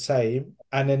do the same.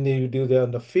 And then you do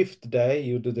on the 5th day,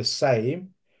 you do the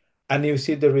same. And you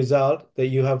see the result that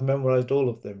you have memorized all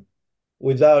of them.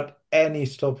 Without any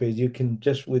stoppage, you can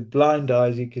just, with blind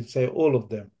eyes, you can say all of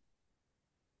them.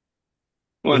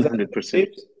 100%.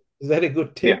 Is that a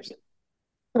good tip? Yeah.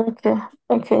 Okay.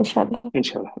 Okay, inshallah.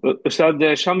 Inshallah. Ustad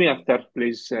Shami Akhtar,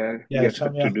 please get her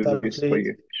Shami to do Akhtar, this please. for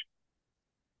you.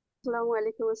 Assalamu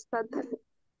alaikum, Ustad.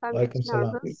 I'm a Walaikum bit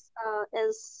salam. nervous.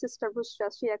 As Sister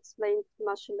Bushra, she explained,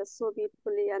 mashallah, so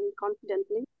beautifully and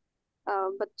confidently.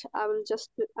 But I will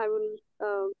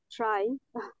try.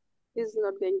 It's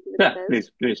not going to be the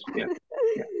best. Please. Yeah.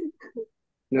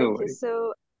 No Okay, worries.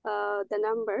 so the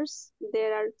numbers,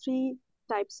 there are three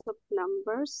types of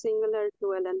numbers: singular,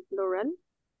 dual, and plural.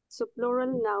 So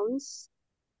plural nouns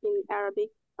in Arabic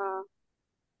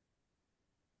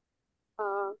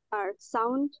are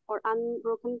sound or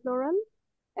unbroken plural,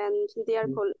 and they are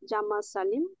called Jama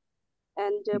Salim,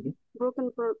 and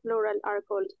broken plural are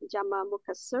called Jama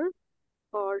Mukassar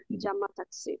or Jama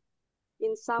Taksir.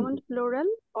 In sound plural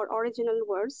or original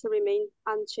words remain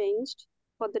unchanged.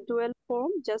 For the dual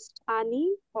form, just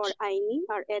ani or aini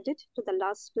are added to the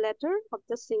last letter of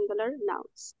the singular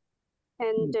nouns,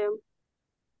 and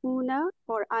una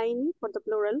or aini for the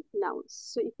plural nouns.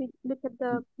 So if you look at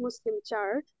the Muslim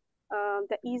chart,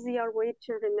 the easier way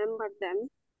to remember them,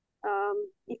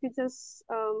 if you just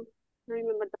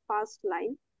remember the first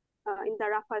line in the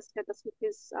Rafa status, which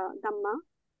is Dhamma,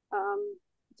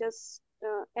 just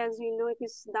as you know, it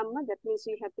is Dhamma, that means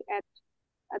you have to add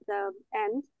at the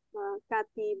end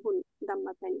Katibun,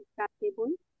 Dhammatani,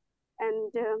 Katibun.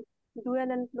 And dual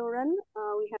and plural,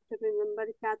 we have to remember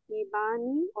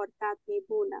Katibani or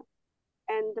Katibuna.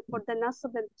 And for the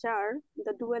nasab and jar,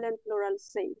 the dual and plural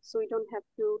same. So we don't have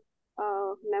to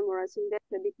memorize in that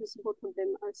way because both of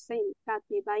them are same.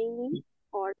 Katibaini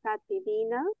or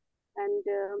Katibina, and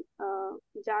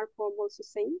jar form also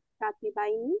same.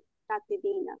 Katibaini,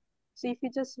 Katibina. So if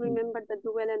you just remember the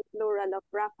dual and plural of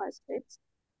Rafa states,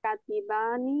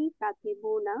 Katibani,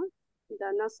 Katibuna,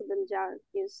 the nasab and jar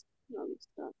is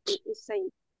same.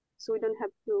 So we don't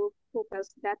have to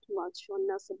focus that much on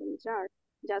nasab and jar.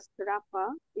 Just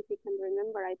Rafa, if you can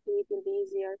remember, I think it will be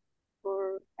easier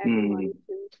for everyone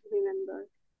to remember.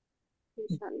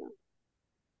 Inshallah.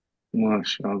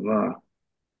 MashaAllah.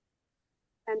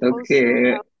 And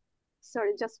Okay. also,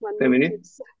 sorry, just one A more minute.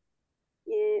 tips.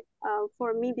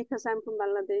 For me, because I'm from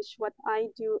Bangladesh, what I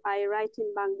do, I write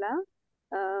in Bangla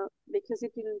because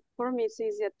it will, for me, it's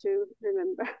easier to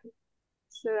remember.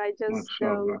 So I just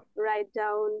MashaAllah. write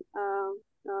down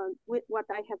with what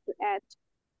I have to add,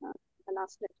 the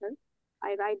last letter.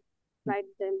 I write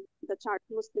them the chart,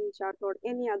 Muslim chart, or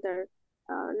any other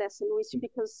lesson, which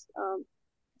because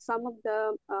some of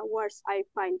the words I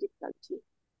find difficulty.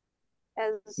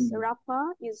 As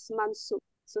Rafa is mansub,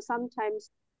 so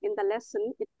sometimes in the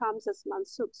lesson it comes as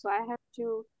mansub. So I have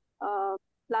to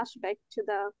flash back to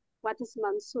the what is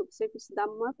mansub. So if it's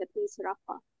Dhamma, that means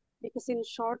Rafa, because in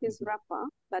short is Rafa,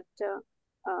 but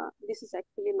this is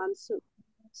actually mansub.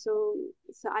 So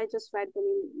I just write them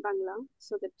in Bangla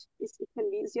so that it can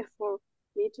be easier for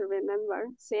me to remember.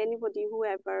 So anybody,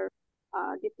 whoever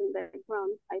different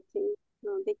background, I think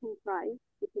they can try.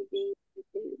 It will be,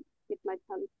 it might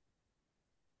help.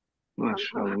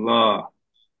 MashaAllah.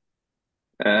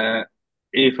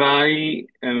 If I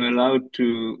am allowed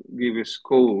to give a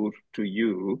score to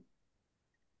you,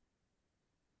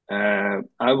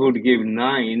 I would give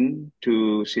 9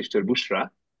 to Sister Bushra,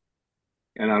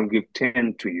 and I'll give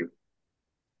 10 to you.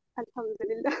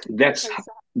 Alhamdulillah.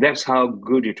 That's how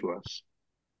good it was.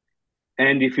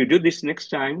 And if you do this next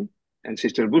time, and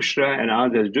Sister Bushra and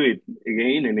others do it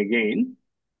again and again,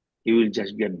 you will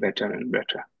just get better and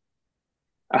better.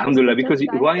 Alhamdulillah. Because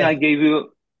why I gave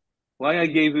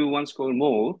you one score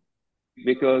more,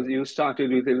 because you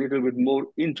started with a little bit more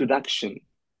introduction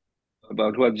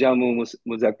about what Jamu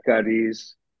Muzakkar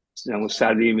is, Jamu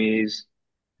Salim is,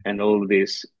 and all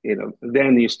this,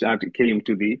 Then you came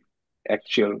to the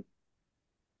actual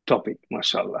topic,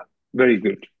 mashallah. Very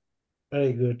good.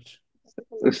 Very good.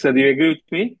 So do you agree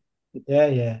with me?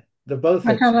 Yeah. They're both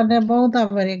Mashallah, they both are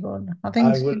very good. I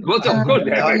think Both are good.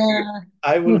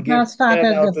 I will give 10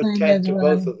 started out the of same 10 as to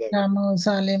well. both of them. Jamu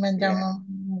Salim and Jamu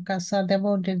Mukassar, they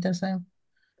both did the same.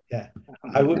 Yeah.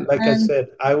 I would, like I said,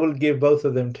 I will give both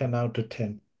of them 10 out of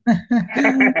 10.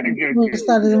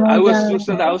 Ustad,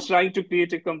 I was trying to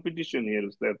create a competition here,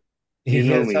 Ustad. You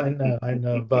know me. I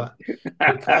know, but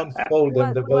we can't fold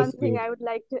them. They're One both thing good. I would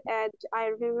like to add, I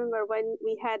remember when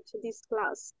we had this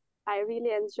class, I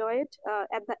really enjoyed.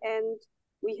 At the end,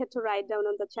 we had to write down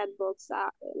on the chat box,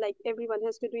 like everyone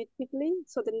has to do it quickly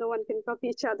so that no one can copy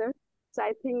each other. So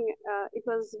I think it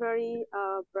was very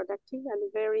productive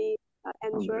and very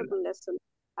enjoyable lesson.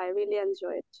 I really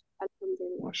enjoyed it.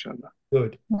 Alhamdulillah. MashaAllah.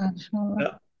 Good.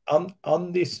 MashaAllah.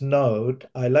 On this note,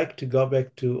 I like to go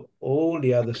back to all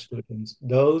the other students,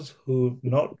 those who've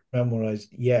not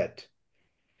memorized yet.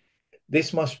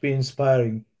 This must be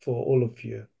inspiring for all of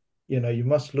you. You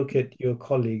must look at your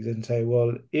colleagues and say,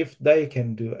 well, if they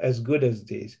can do as good as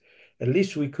this, at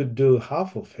least we could do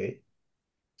half of it.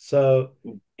 So,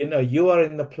 you are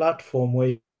in the platform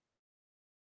where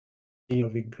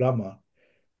with grammar.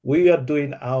 We are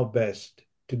doing our best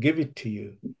to give it to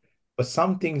you. But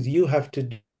some things you have to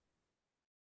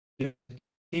do.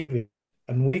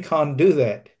 and we can't do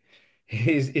that.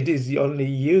 It is only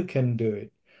you can do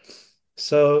it.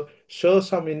 So show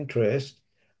some interest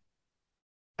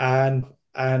and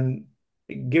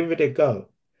give it a go.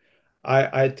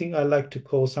 I think I'd like to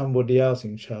call somebody else,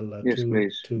 inshallah, Yes, to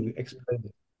please. explain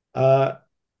it.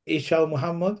 Isha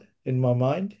Muhammad, in my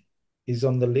mind, is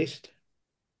on the list.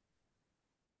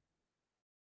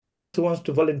 Who wants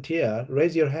to volunteer,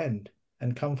 raise your hand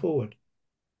and come forward.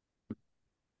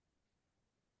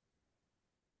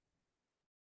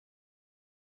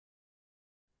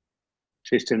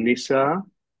 Sister Lisa,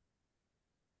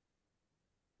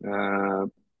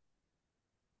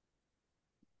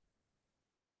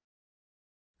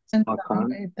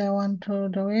 Makan. The one to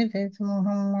do it is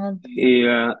Muhammad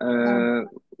Yeah,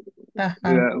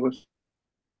 Tahab. was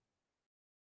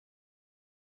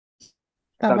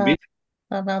Tabat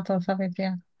Tabith or Sabit,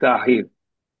 yeah. Tahir.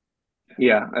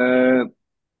 Yeah,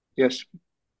 yes,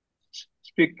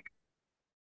 speak.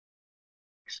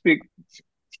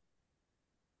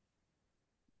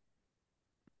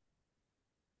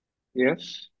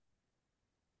 Yes.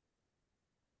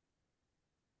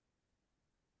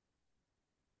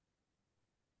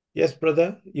 Yes,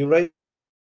 brother, you raised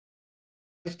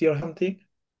your hand thing?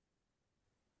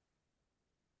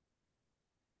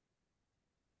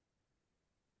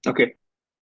 Okay.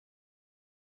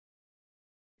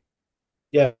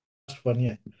 Yeah, last one,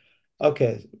 yeah.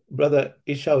 Okay, brother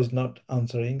Isha is not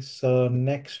answering, so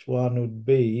next one would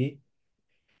be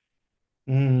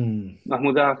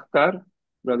Mahmouda Akhtar,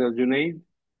 Brother Junaid.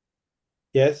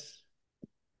 yes,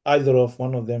 either of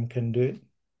one of them can do it.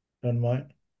 Don't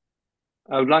mind.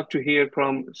 I would like to hear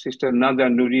from Sister Nada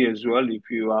Nuri as well, if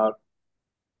you are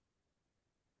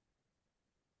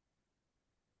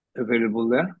available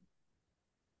there.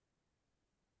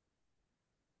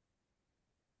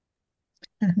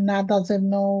 Nah doesn't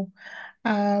know.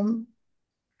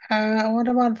 What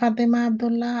about Fatima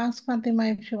Abdullah? Ask Fatima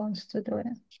if she wants to do it.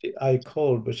 I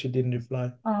called, but she didn't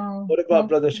reply. Oh, What about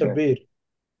Brother okay. Shabir?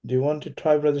 Do you want to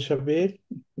try Brother Shabir?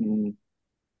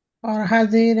 Or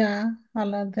Hazira,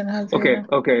 Aladdin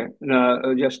Hazira. Okay.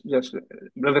 No, just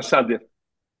Brother Sadif.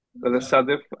 Brother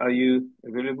Sadif, are you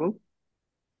available?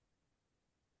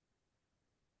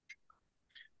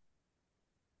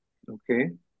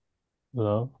 Okay.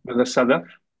 Hello. Brother Sadaf.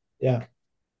 Yeah.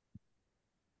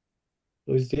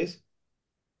 Who is this?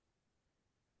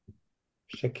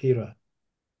 Shakira.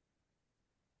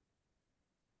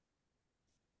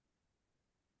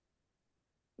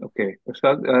 Okay.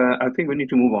 Ustad, I think we need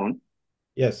to move on.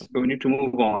 Yes. We need to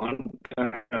move on.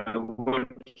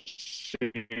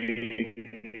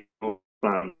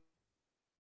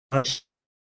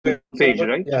 Page,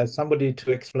 right? Yeah, somebody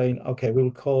to explain. Okay,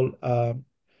 we'll call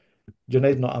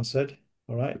Junaid not answered.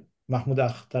 All right. Mahmoud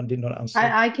Akhtar did not answer.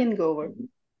 I can go over.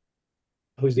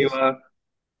 Who is You this? are?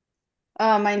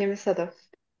 My name is Sadaf.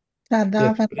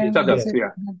 Sadaf, Yes, and Sadaf,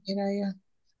 Hazira, yeah. yeah.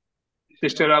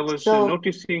 Sister, I was So,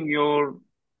 noticing your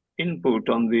input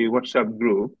on the WhatsApp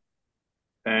group,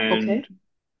 and okay.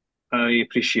 I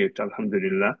appreciate,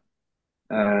 Alhamdulillah.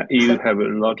 You have a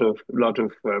lot of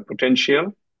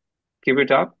potential. Keep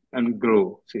it up and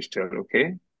grow, sister.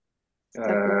 Okay.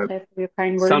 Definitely for your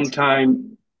kind words.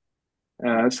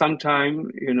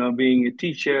 Sometime, being a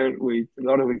teacher with a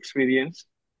lot of experience,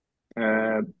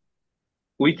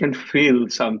 we can feel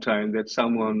sometime that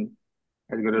someone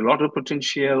has got a lot of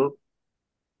potential,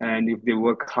 and if they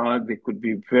work hard, they could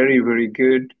be very, very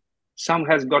good. Some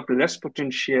has got less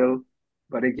potential,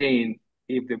 but again,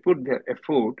 if they put their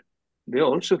effort, they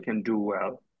also can do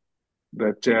well.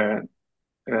 But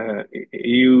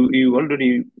you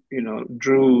already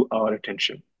drew our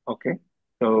attention. Okay,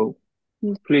 so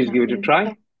please give it a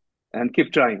try and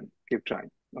keep trying.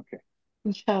 Okay.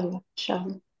 Inshallah.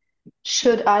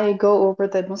 Should I go over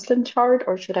the Muslim chart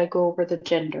or should I go over the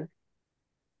gender?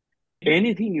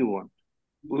 Anything you want.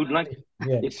 We would like.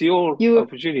 Yeah. It's your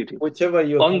opportunity. Whichever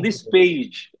you on this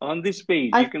page,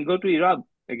 you can go to Arab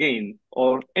again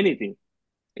or anything.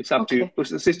 It's up to you.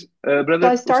 Brother, So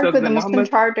I start Ustad with the Muslim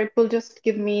Muhammad. chart. It will just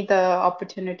give me the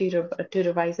opportunity to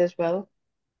revise as well.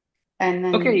 And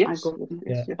then Okay, I yes. go from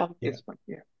there. Yes, fine.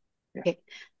 Yeah. Okay.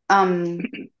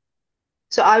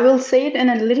 So I will say it in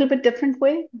a little bit different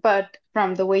way, but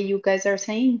from the way you guys are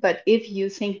saying. But if you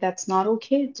think that's not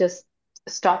okay, just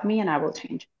stop me and I will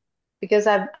change. Because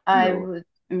I'm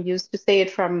used to say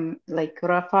it from like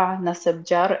Rafa, Nasab,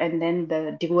 Jar, and then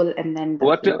the dual, and then the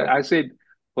plural. I said,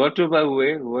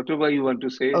 whatever you want to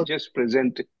say, just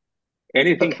present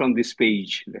anything from this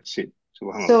page. That's it.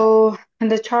 So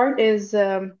the chart is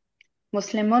Muslimun,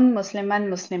 Musliman,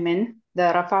 Muslimin, the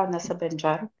Rafa, Nasab, and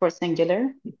Jar for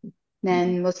singular.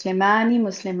 Then Muslimani,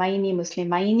 Muslimaini,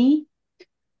 Muslimaini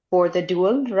for the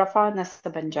dual, Rafa,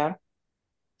 Nasab, and Jar.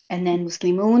 And then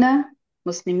Muslimuna,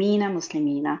 Muslimina,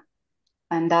 Muslimina.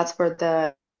 And that's for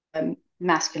the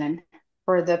masculine.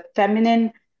 For the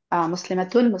feminine,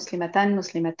 Muslimatun, Muslimatan,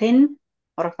 Muslimatin,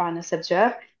 Rafa, Nasab,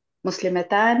 Jar.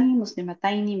 Muslimatani,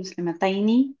 Muslimataini,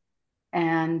 Muslimataini.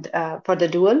 And for the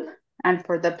dual. And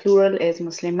for the plural is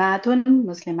Muslimatun,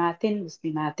 Muslimatin,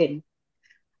 Muslimatin.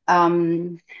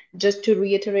 Just to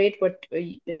reiterate what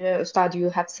Ustad you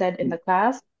have said in the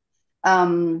class,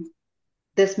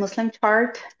 this Muslim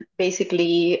chart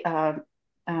basically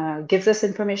gives us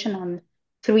information on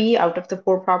 3 out of the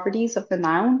 4 properties of the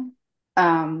noun.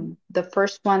 The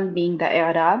first one being the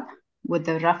i'rab with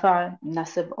the rafa,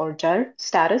 nasib, or jar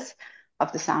status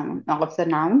of the sound of the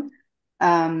noun.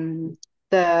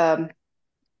 The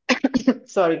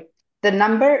sorry, the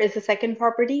number is the second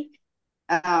property.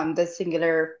 The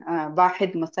singular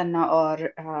wahid, musanna,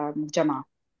 or jama.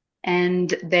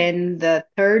 And then the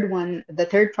third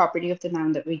property of the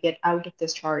noun that we get out of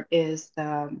this chart is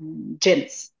the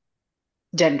jins,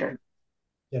 gender.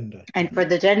 And for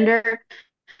the gender,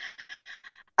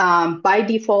 by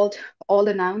default, all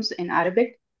the nouns in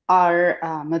Arabic are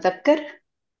mudhakkar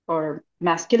or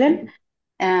masculine.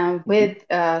 And when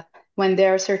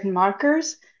there are certain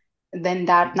markers, then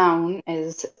that noun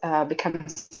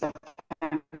becomes a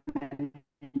feminine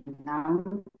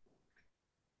noun.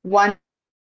 One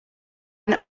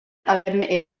of them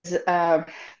is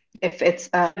if it's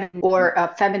or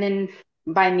a feminine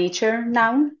by nature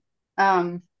noun,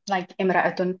 like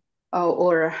imra'atun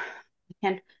or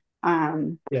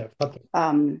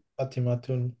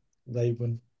Fatimatun,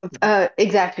 Zaibun.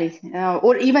 Exactly.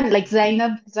 Or even like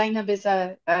Zainab. Zainab is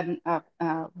a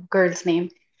girl's name.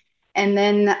 And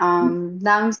then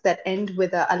nouns that end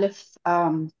with a alif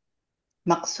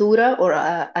maqsura or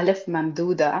a alif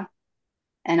mamduda.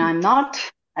 And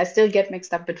I still get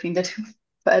mixed up between the two,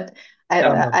 but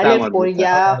alif or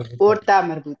ya or ta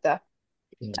marbuta.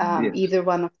 Either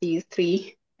one of these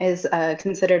 3 is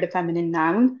considered a feminine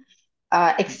noun,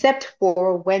 except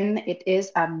for when it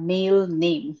is a male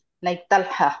name, like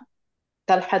Talha.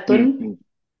 Talhatun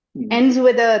ends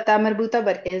with a ta marbuta,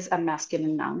 but is a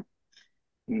masculine noun.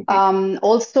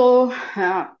 Also,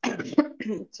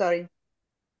 sorry,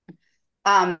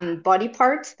 body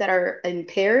parts that are in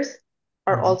pairs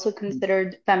are also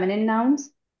considered feminine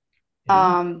nouns.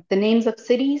 The names of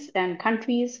cities and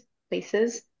countries,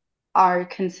 places, are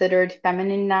considered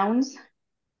feminine nouns.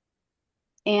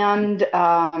 And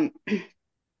I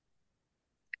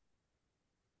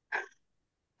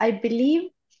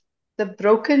believe the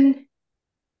broken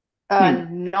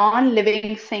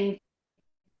non-living thing,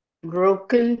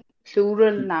 broken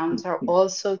plural nouns are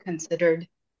also considered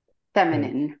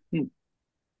feminine.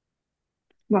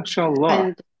 MashaAllah.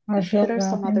 And there are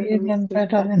some other Even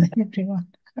better than everyone.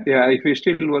 Yeah, if you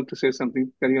still want to say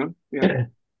something, carry on. Yeah.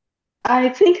 I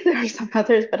think there are some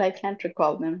others, but I can't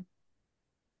recall them.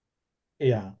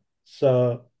 Yeah.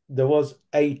 So there was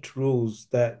 8 rules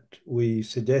that we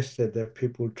suggested that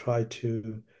people try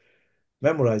to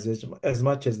memorize as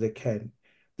much as they can.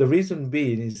 The reason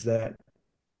being is that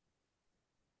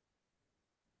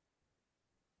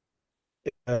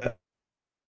right?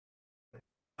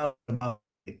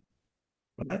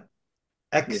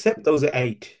 Accept those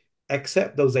 8.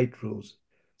 Accept those 8 rules.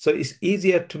 So it's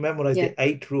easier to memorize the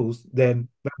 8 rules than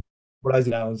memorize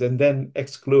nouns and then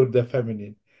exclude the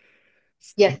feminine.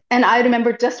 Yes, and I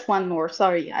remember just one more.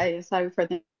 Sorry for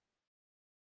the.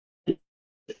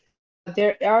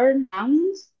 There are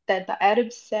nouns that the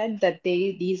Arabs said that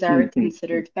these are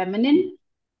considered feminine,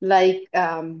 like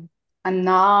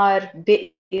anar,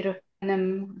 bi'r,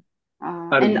 and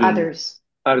others.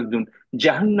 Ardun.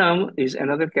 Jahannam is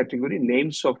another category,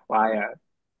 names of fire.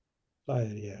 Fire,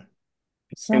 yeah.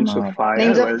 Names of fire.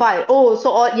 Names of fire. Oh,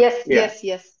 so yes. This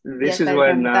Yes, is I where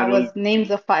remember. That was names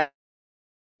of fire.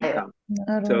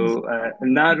 So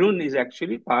Narun is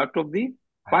actually part of the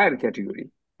fire category.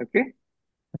 Okay?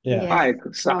 Yeah. Fire.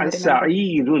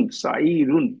 Sa'irun,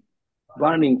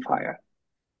 burning fire.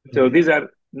 So these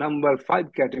are number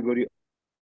 5 category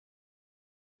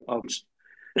of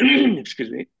excuse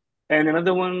me. And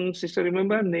another one, sister,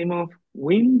 remember name of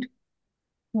wind?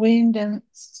 Wind and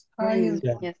sky.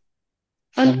 Yes.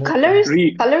 And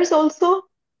colors also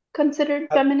considered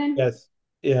feminine?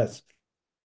 Yes.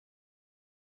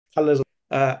 Colors.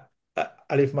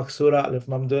 Alif maksura, alif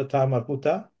mamduda, ta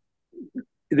marbuta.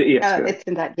 Yes, it's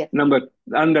in that, yes.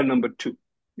 Under number 2.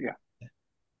 Yeah.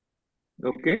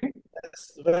 Okay.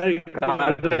 That's very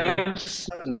colors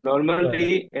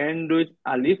normally end with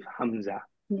alif hamza.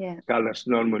 Yeah. Colors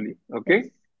normally.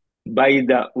 Okay.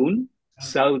 Baydaun,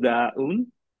 sauda'un,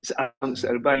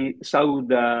 by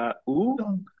sauda'u,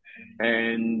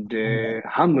 and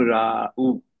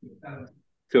hamra'u.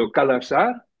 So colors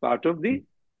are part of the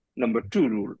number 2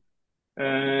 rule.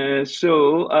 Miss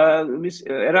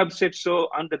Arab said, so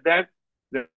under that,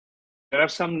 there are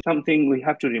something we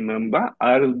have to remember.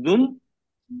 Ardun,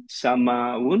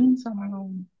 samaun,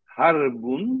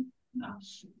 harbun,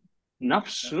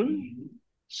 nafsun,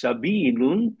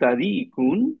 sabilun,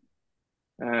 tariqun,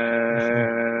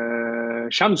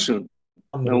 shamsun.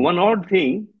 Now, one odd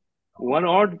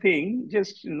thing,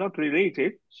 just not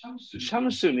related.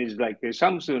 Shamsun is like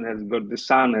Shamsun has got the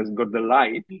sun, has got the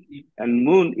light, and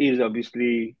moon is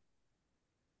obviously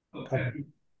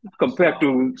compared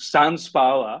to sun's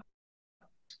power.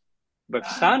 But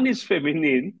sun is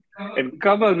feminine and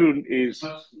Kamarun is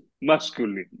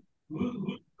masculine.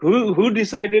 Who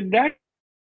decided that?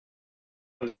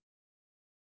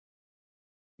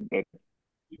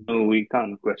 No, we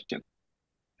can't question.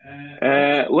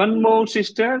 One more,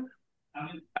 sister.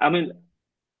 I mean,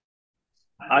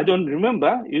 I don't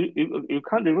remember. You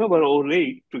can't remember all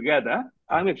 8 together.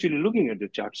 I'm actually looking at the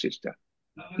chart, sister.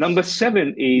 Number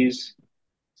 7 is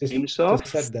names of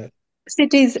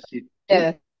cities.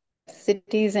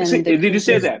 Cities and did you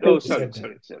say that? Oh, sorry.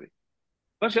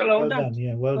 Mashallah, Well done.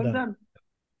 Yeah, well done.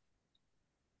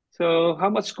 So, how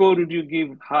much score did you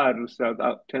give her, Ustad?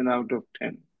 10 out of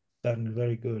 10. Done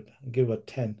very good. I'll give a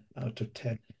 10 out of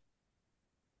 10.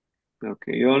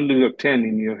 Okay, you only got 10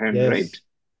 in your hand, Yes. right?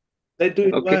 They're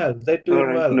doing well. They're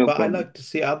doing well. No But problem. I like to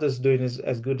see others doing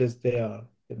as good as they are,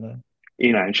 you know.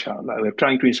 Inshallah. We're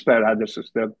trying to inspire others,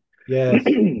 Ustad. Yes.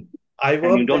 I And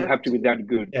want you don't them have to be that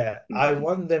good. Yeah, I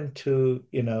want them to,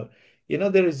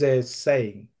 there is a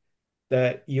saying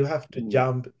that you have to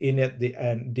jump in at the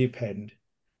deep end,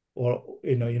 or,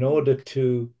 in order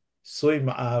to swim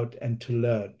out and to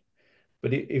learn.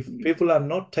 But if people are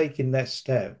not taking that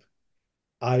step,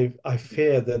 I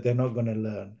fear that they're not going to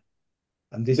learn.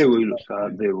 And this They is will,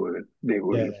 Ustad. They will.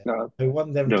 yeah, Ustad. I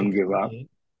want them Don't to give come up. in.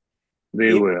 They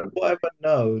If will. whoever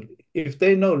knows, if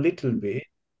they know a little bit,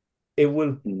 it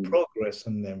will progress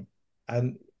on them.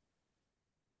 And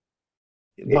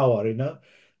power,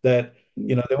 that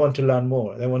they want to learn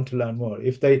more. They want to learn more.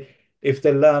 If they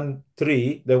learn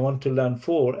 3, they want to learn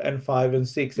 4 and 5 and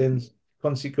 6, and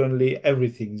consequently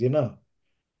everything,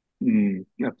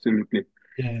 Absolutely.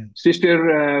 Yeah.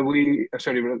 Sister,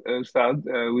 Ustad,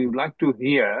 we would like to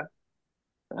hear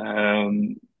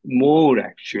more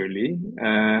actually,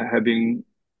 having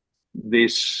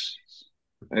this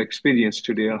experience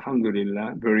today.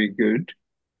 Alhamdulillah, very good.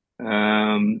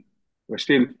 We're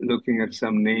still looking at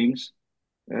some names.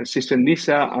 Sister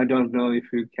Nisa, I don't know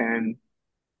if you can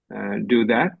do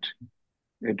that.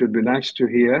 It would be nice to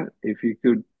hear if you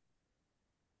could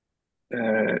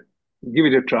give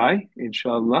it a try,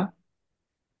 inshallah.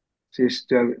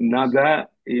 Sister Nada,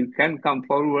 you can come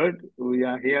forward. We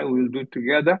are here. We'll do it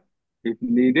together if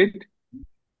needed.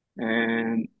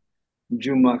 And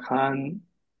Juma Khan.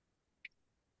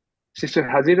 Sister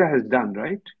Hazira has done,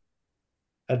 right?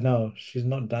 No, she's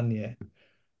not done yet.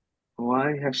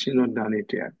 Why has she not done it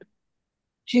yet?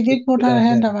 She did put her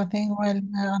hand up, I think, while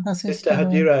the Sister sister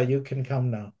went. Hajira, you can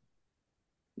come now.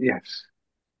 Yes.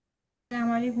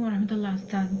 Assalamualaikum warahmatullahi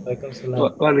wabarakatuh. Walaikum salam.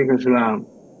 Walaikum salam.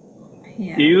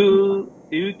 Yeah.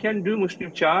 You can do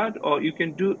Muslim chart, or you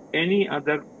can do any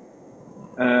other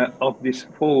of these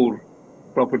 4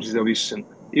 properties of Islam.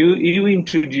 You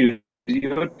introduce,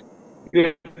 you're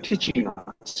teaching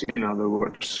us, in other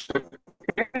words.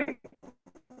 Okay?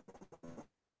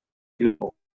 Yeah.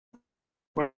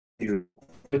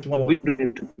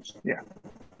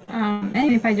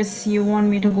 And if you want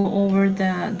me to go over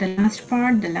the last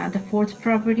part, the 4th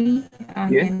property, I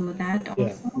can do that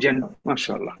also. Jannah,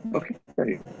 mashallah. Okay.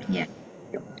 Yeah.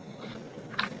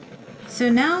 So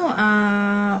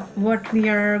now what we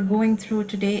are going through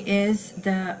today is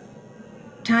the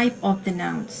type of the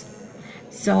nouns.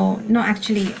 So no,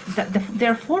 actually,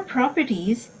 there are 4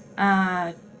 properties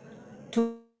to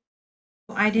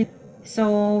identify.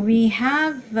 So we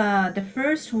have the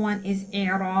first one is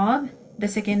i'rab, the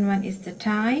second one is the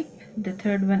type, the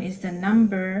third one is the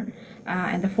number,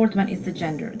 and the 4th one is the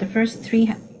gender. The first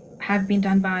 3 have been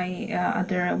done by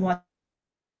other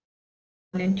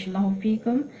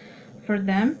for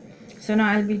them. So now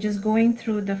I'll be just going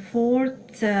through the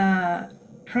 4th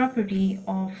property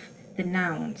of the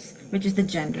nouns, which is the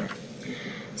gender.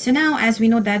 So now, as we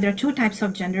know that there are 2 types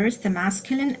of genders, the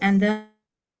masculine and the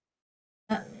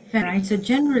feminine. Right? So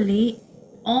generally,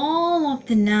 all of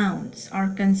the nouns are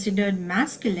considered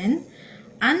masculine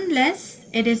unless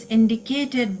it is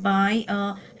indicated by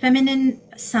a feminine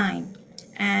sign.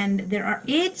 And there are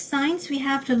 8 signs we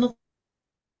have to look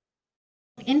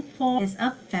in for is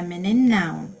a feminine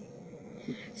noun.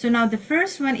 So now the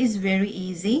first one is very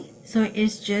easy. So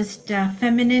it's just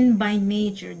feminine by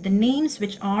nature. The names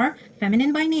which are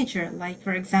feminine by nature, like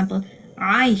for example,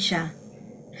 Aisha,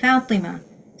 Fatima.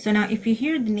 So now if you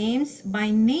hear the names by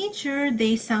nature,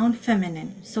 they sound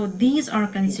feminine. So these are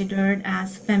considered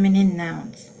as feminine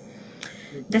nouns.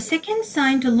 The second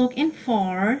sign to look in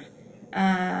for,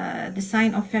 the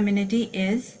sign of femininity,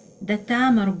 is the ta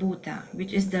marbuta,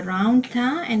 which is the round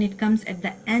ta, and it comes at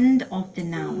the end of the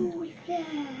noun.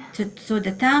 So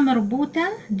the ta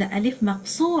marbuta, the alif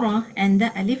maqsura, and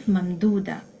the alif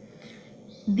mamduda.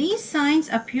 These signs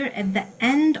appear at the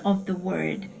end of the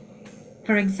word.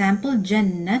 For example,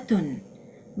 jannatun.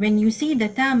 When you see the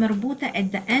ta marbuta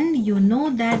at the end, you know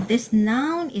that this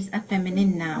noun is a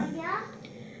feminine noun.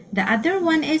 The other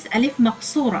one is alif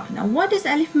maqsura. Now, what is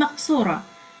alif maqsura?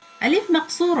 Alif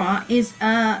maqsura is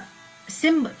a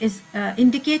symbol, is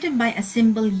indicated by a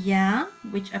symbol ya,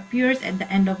 which appears at the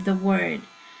end of the word.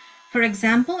 For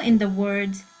example, in the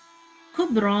words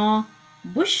kubra,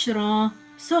 bushra,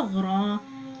 sughra,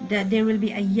 that there will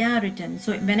be a ya written.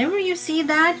 So whenever you see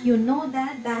that, you know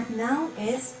that that noun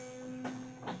is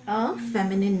a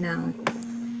feminine noun.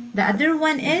 The other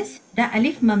one is the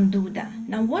alif mamduda.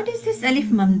 Now, what is this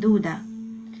alif mamduda?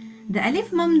 The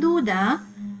alif mamduda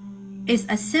is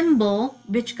a symbol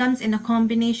which comes in a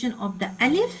combination of the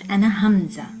alif and a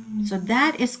hamza. So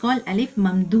that is called alif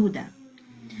mamduda.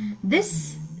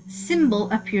 This symbol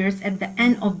appears at the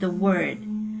end of the word.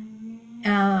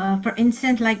 For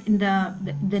instance, like in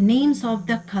the names of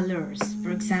the colors.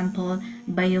 For example,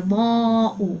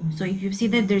 bayda'u. So if you see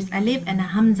that there's alif and a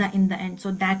hamza in the end,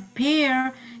 so that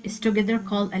pair is together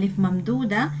called alif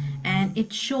mamduda, and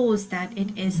it shows that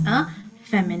it is a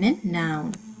feminine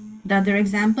noun. The other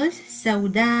examples,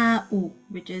 sawda'u,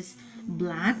 which is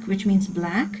black, which means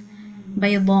black.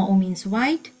 Bayda'u means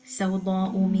white.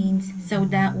 Sawda'u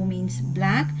means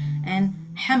black, and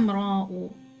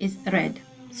hamra'u is red.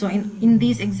 So in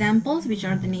these examples, which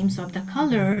are the names of the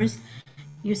colors,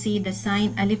 you see the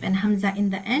sign alif and hamza in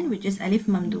the end, which is alif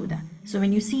mamduda. So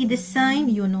when you see this sign,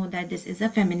 you know that this is a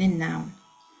feminine noun.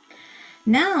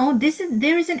 Now,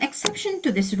 there is an exception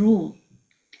to this rule.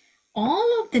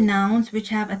 All of the nouns which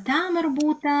have a ta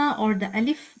marbuta or the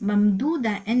alif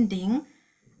mamduda ending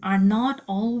are not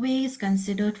always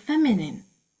considered feminine.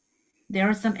 There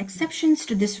are some exceptions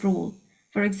to this rule.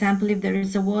 For example, if there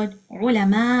is a word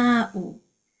ulama'u,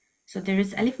 so there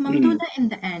is alif mamduda in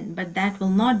the end, but that will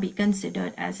not be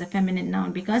considered as a feminine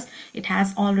noun because it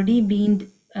has already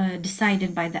been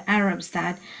decided by the Arabs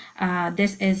that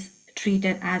this is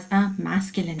treated as a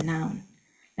masculine noun.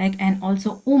 And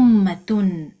also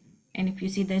ummatun. And if you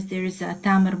see this, there is a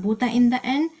ta marbuta in the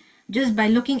end. Just by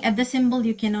looking at the symbol,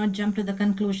 you cannot jump to the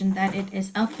conclusion that it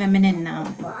is a feminine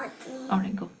noun. All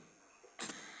right, go.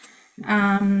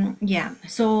 Yeah,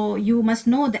 so you must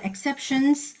know the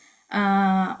exceptions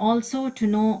also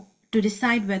to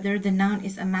decide whether the noun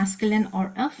is a masculine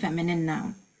or a feminine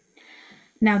noun.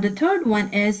 Now the third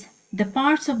one is the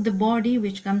parts of the body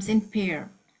which comes in pair.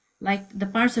 Like the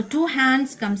parts of two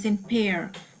hands comes in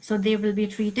pair, so they will be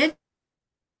treated.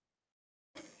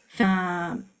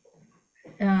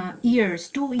 Ears,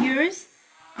 two ears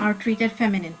are treated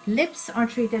feminine. Lips are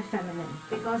treated feminine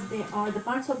because they are the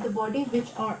parts of the body which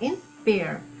are in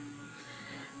pair.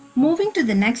 Moving to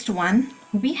the next one,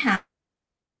 we have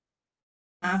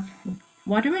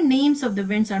whatever names of the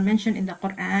winds are mentioned in the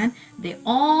Quran, they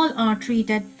all are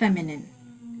treated feminine.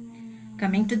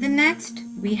 Coming to the next,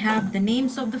 we have the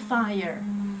names of the fire.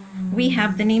 We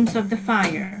have the names of the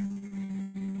fire,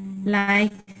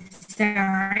 like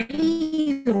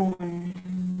Sa'irun,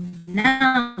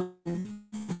 Noun,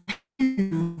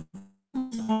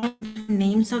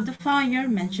 names of the fire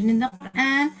mentioned in the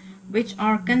Quran, which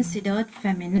are considered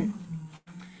feminine.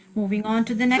 Moving on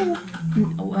to the next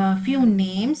few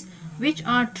names which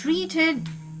are treated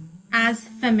as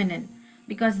feminine,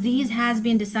 because these has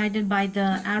been decided by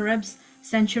the Arabs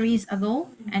centuries ago,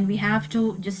 and we have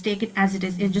to just take it as it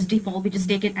is. It's just default, we just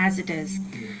take it as it is.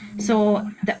 So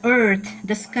the earth,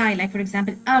 the sky, like for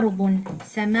example, arbun,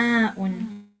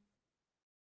 sama'un,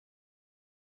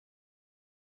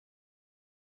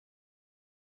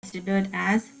 considered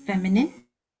as feminine.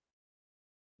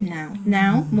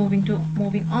 Now moving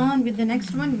on with the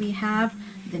next one, we have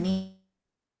the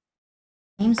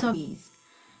names of these,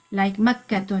 like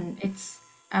Makkatun, it's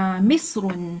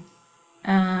Misrun,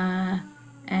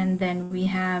 and then we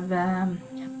have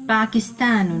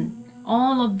Pakistanun.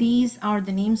 All of these are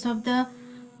the names of the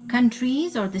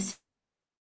countries or the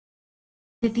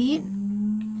city.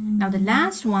 Now the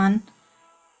last one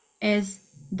is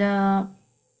the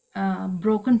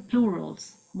broken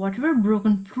plurals. Whatever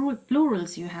broken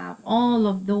plurals you have, all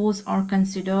of those are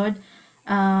considered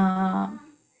and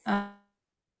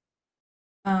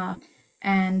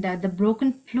the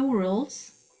broken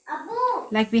plurals,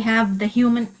 like we have the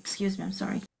human, excuse me, I'm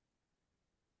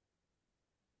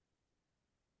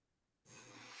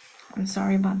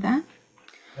sorry about that.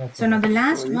 So now the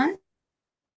last one,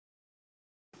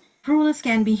 plurals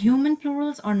can be human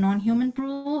plurals or non-human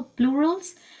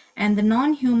plurals, and the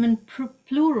non-human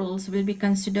plurals will be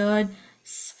considered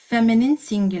feminine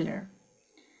singular.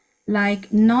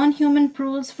 Like non-human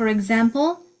plurals, for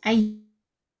example, ayyamun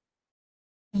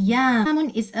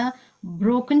is a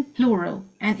broken plural,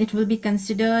 and it will be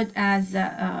considered as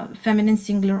feminine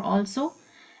singular also,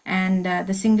 and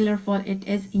the singular for it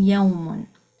is yawmun.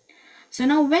 So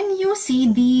now when you see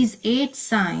these 8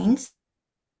 signs,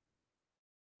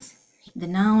 the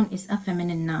noun is a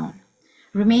feminine noun.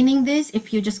 Remaining this,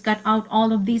 if you just cut out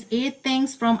all of these 8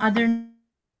 things from other,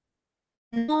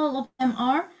 all of them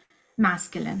are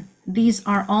masculine. These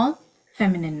are all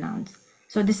feminine nouns.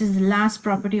 So this is the last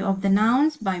property of the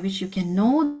nouns by which you can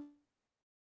know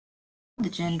the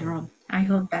gender of. I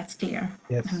hope that's clear.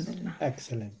 Yes,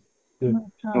 excellent. Good.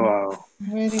 Wow.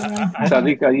 Very well.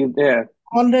 Sadiq, are you there?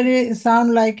 Already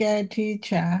sound like a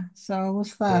teacher. So,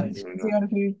 Ustad, Yes.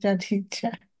 she's your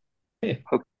teacher.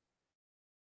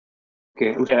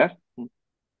 Okay, there.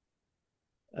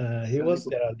 He was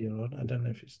there earlier on. I don't know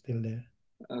if he's still there.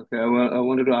 Okay, well, I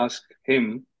wanted to ask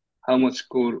him how much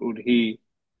score would he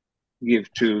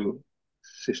give to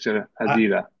Sister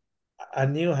Hadira? I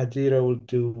knew Hajira would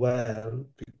do well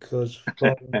because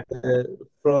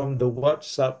from the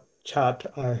WhatsApp chat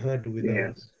I had with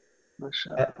her,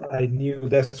 I knew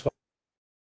that's what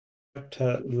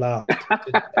laughed.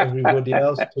 Everybody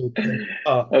else took it.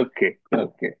 Okay.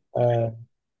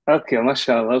 Okay,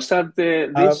 mashallah. Ustad,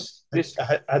 this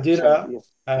Hajira,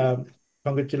 yes.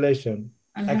 congratulations.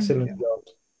 Excellent job.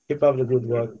 Keep up the good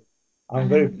work. I'm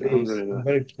very pleased. I'm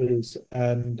very pleased.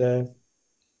 And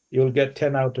you'll get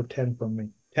 10 out of 10 from me.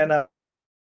 10 out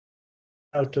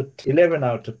of 11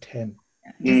 out of 10.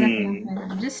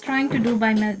 Just trying to do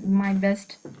by my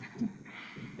best.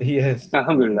 Yes.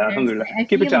 Alhamdulillah. I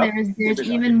Keep feel it up. there's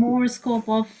even more scope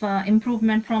of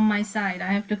improvement from my side.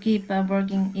 I have to keep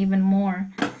working even more.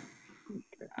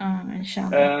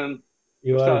 Inshallah.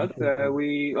 Ustad,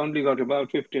 we only got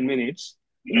about 15 minutes.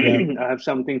 I have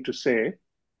something to say.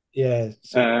 Yes.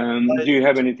 Do you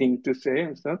have anything to say,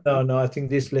 Ustad? No, I think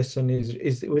this lesson is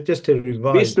just a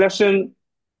revision. This lesson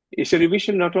is a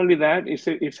revision. Not only that,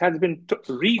 it has been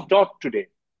re-taught today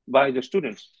by the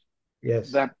students.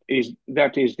 Yes. That is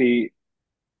the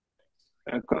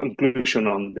conclusion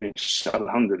on this.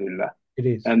 Alhamdulillah. It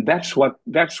is. And that's what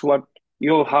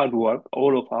your hard work,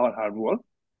 all of our hard work,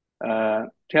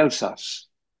 tells us,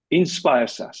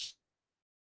 inspires us.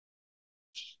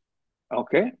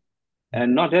 Okay?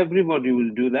 And not everybody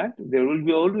will do that. There will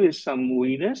be always some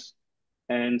winners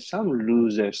and some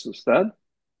losers, Ustad.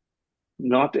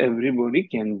 Not everybody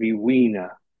can be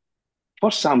winner for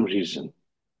some reason.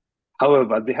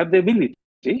 However, they have the ability,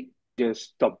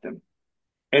 just stop them.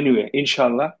 Anyway,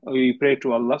 inshallah, we pray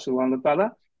to Allah subhanahu wa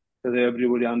ta'ala that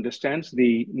everybody understands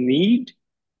the need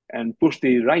and puts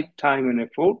the right time and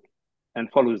effort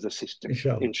and follows the system,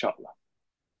 inshallah.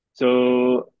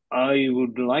 So I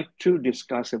would like to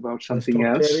discuss about something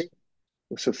else. Sharing.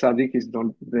 So Sadiq is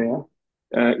not there.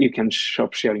 You can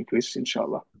stop sharing, please,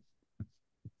 inshallah.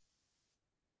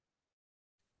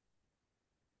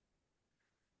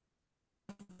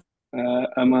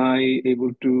 Am I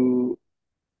able to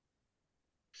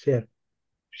share?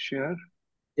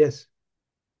 Yes.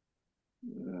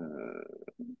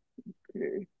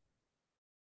 Okay.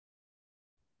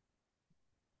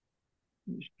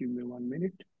 Just give me 1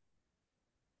 minute.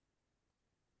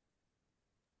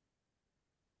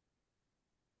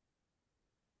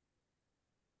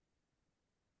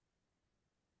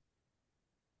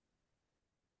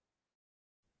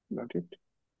 Got it.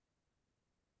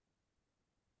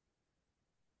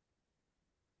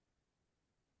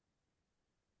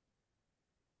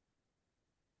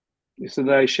 So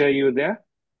did I share you there?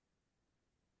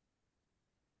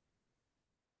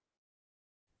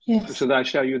 Yes. So I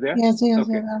share you there? Yes.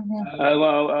 Okay. I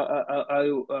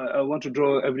want to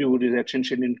draw everybody's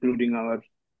attention, including our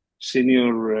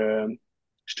senior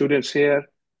students here,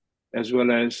 as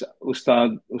well as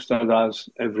Ustadas,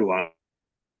 everyone.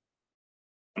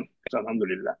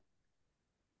 Alhamdulillah.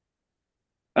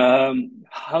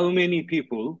 How many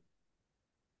people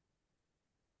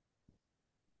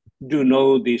do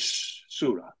know this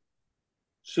surah?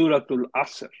 Suratul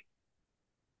Asr.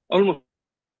 Almost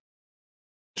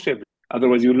every.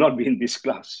 Otherwise, you will not be in this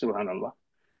class, subhanAllah.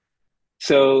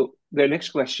 So the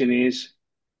next question is,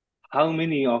 how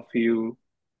many of you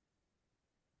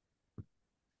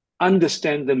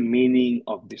understand the meaning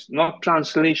of this? Not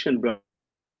translation, brothers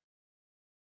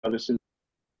and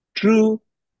true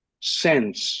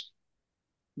sense,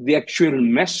 the actual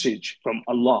message from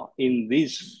Allah in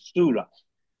this surah.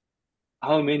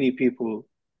 How many people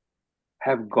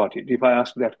have got it? If I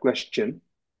ask that question,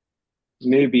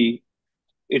 maybe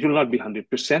it will not be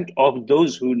 100% of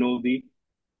those who know the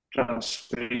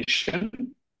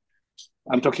translation.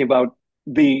 I'm talking about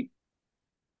the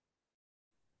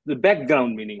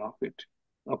background meaning of it.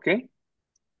 Okay?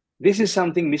 This is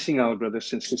something missing out,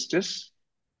 brothers and sisters.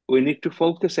 We need to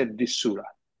focus at this surah.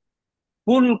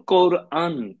 Full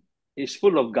Quran is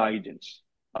full of guidance.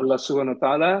 Allah subhanahu wa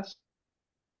ta'ala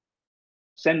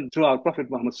sent through our Prophet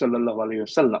Muhammad sallallahu alayhi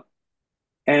wasallam.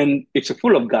 And it's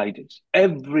full of guidance.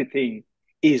 Everything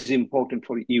is important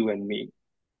for you and me.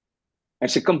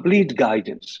 It's a complete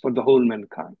guidance for the whole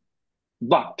mankind.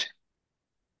 But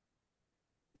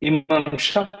Imam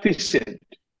Shafi said,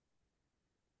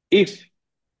 if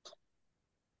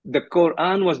the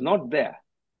Quran was not there,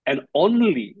 and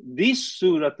only this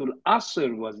Suratul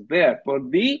Asr was there for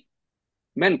the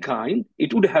mankind,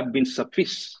 it would have been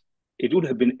sufficient. It would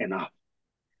have been enough.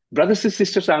 Brothers and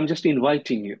sisters, I'm just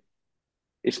inviting you.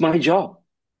 It's my job.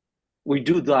 We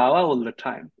do da'wah all the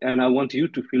time, and I want you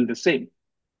to feel the same.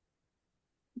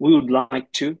 We would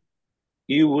like to,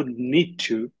 you would need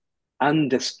to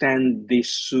understand this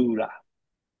surah.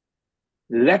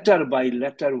 Letter by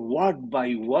letter, word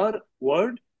by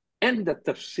word, and the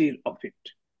tafsir of it.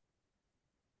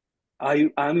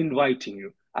 I'm inviting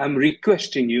you, I'm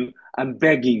requesting you, I'm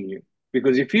begging you.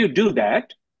 Because if you do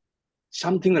that,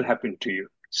 something will happen to you.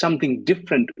 Something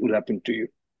different will happen to you.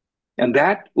 And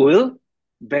that will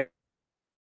benefit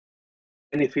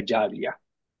Jariyah.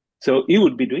 So you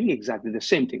would be doing exactly the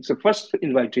same thing. So first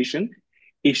invitation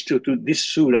is to this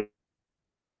surah.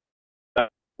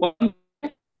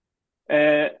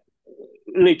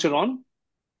 Later on,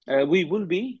 we will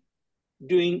be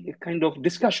doing a kind of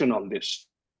discussion on this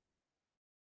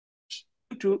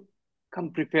to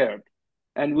come prepared.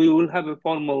 And we will have a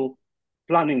formal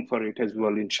planning for it as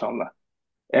well, inshallah.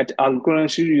 At Al-Qur'an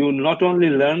Institute, you will not only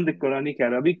learn the Quranic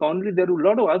Arabic only, there are a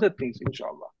lot of other things,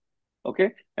 inshallah.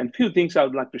 Okay? And few things I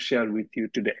would like to share with you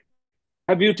today.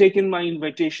 Have you taken my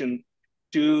invitation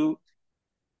to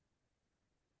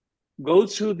go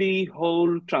through the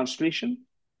whole translation?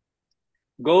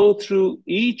 Go through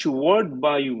each word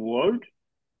by word,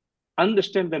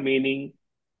 understand the meaning,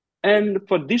 and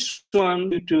for this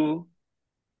one to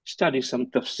study some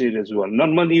tafsir as well.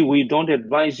 Normally, we don't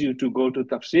advise you to go to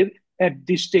tafsir at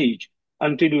this stage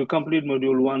until you complete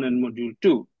module 1 and module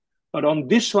 2. But on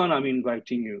this one, I'm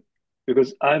inviting you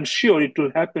because I'm sure it will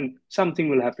happen, something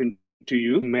will happen to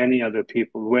you, many other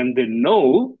people. When they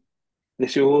know, they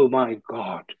say, oh my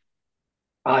God,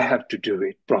 I have to do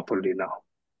it properly now.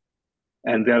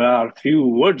 And there are a few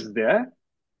words there,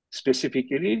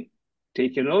 specifically,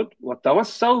 take a note,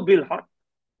 وَتَوَسَّوْا بِالْحَقِّ.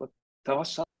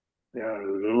 وَتَوَسَّوْا. There are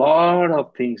a lot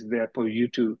of things there for you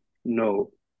to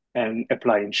know and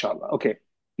apply, inshallah. Okay,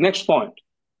 next point.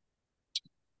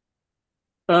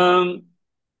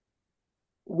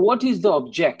 What is the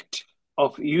object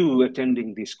of you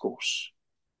attending this course?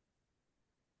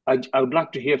 I would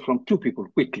like to hear from two people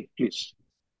quickly, please.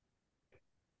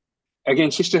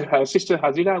 Again, Sister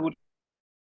Hazila, I would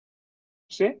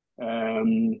say,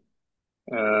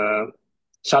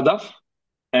 Sadaf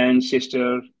and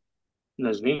Sister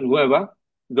Nazmeen, whoever,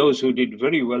 those who did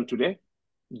very well today.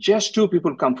 Just two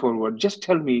people come forward. Just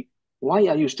tell me, why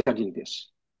are you studying this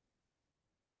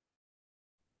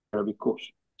Arabic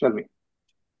course? Tell me.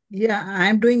 Yeah,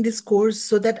 I'm doing this course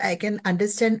so that I can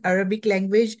understand Arabic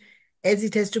language as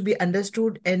it has to be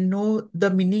understood and know the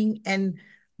meaning and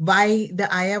why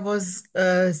the ayah was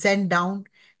sent down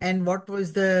and what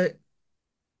was the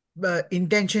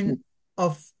intention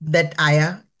of that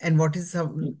ayah and what is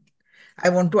I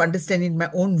want to understand in my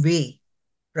own way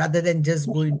rather than just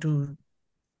go into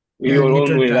Your own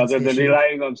literal way, rather than translation.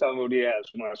 relying on somebody else.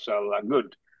 MashaAllah.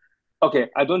 Good. Okay,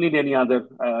 I don't need any other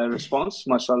response.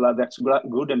 MashaAllah, that's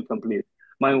good and complete.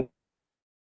 My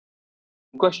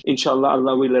question, inshallah,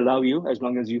 Allah will allow you, as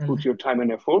long as you put your time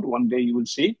and effort, one day you will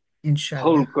see Inshallah.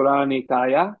 whole Quranic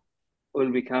ayah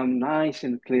will become nice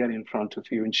and clear in front of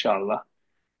you, inshallah.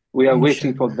 We are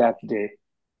waiting for that day.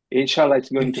 Inshallah, it's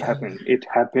going to happen. It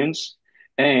happens.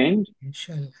 And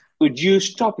Inshallah. would you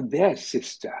stop there,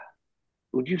 sister?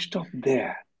 Would you stop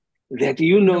there? That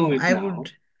you know No, it I now.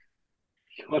 would,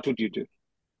 What would you do?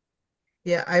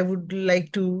 yeah, I would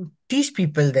like to teach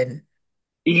people then.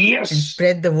 and Yes.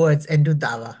 spread the words and do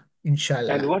dawah, And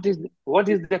inshallah. what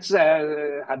is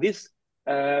that hadith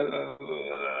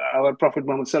our Prophet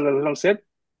Muhammad sallallahu alaihi wasallam said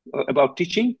about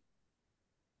teaching?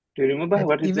 Do you remember That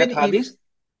what is even that if hadith?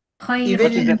 even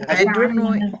What is that I hadith? don't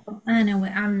know تعلم القرآن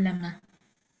وعلمه.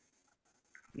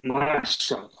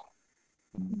 MashaAllah.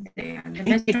 They are the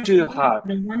Take best it of to your all, heart.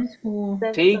 the ones who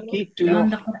Take it to your learn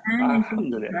the Quran and teach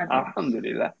Alhamdulillah. others.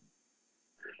 Alhamdulillah.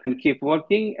 And keep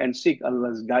working and seek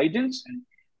Allah's guidance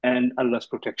and Allah's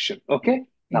protection. Okay?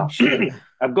 Now, inshallah.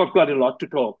 I've got quite a lot to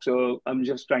talk, so I'm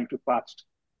just trying to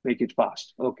make it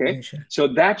fast. Okay? Inshallah. So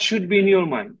that should be in your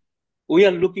mind. We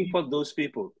are looking for those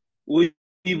people. We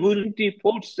will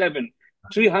 24/7,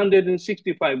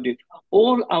 365 days.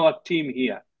 All our team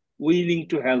here willing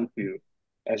to help you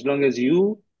as long as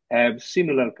you have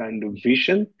similar kind of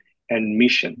vision and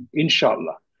mission.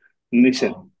 Inshallah.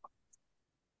 Listen,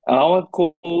 our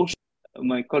course,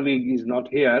 my colleague is not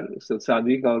here, so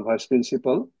Sadiq, our vice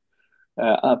principal.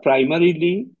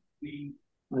 Primarily,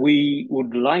 we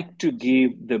would like to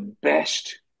give the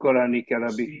best Quranic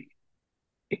Arabic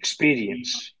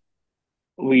experience.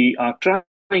 We are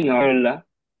trying our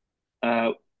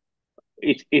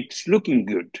it's looking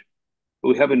good.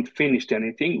 We haven't finished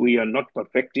anything. We are not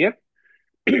perfect yet.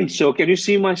 So can you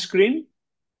see my screen?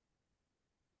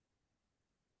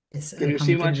 Yes, Can you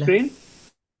see my alhamdulillah. screen?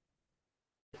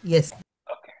 Yes.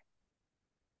 Okay.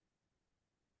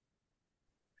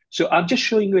 So I'm just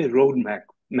showing you a roadmap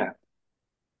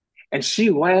and see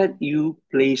where you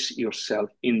place yourself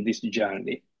in this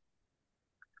journey.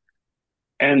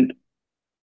 And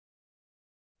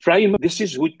this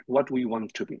is what we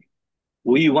want to be.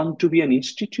 We want to be an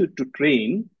institute to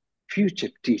train future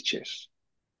teachers.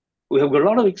 We have got a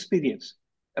lot of experience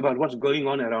about what's going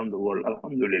on around the world,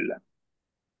 alhamdulillah.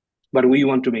 But we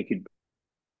want to make it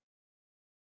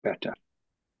better.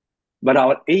 But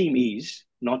our aim is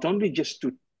not only just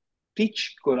to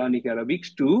teach Quranic Arabic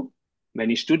to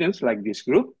many students like this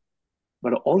group,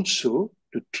 but also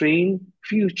to train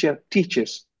future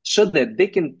teachers so that they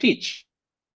can teach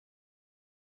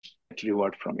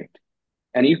reward from it.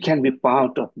 And you can be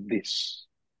part of this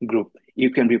group.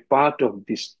 You can be part of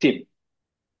this team.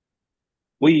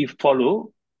 We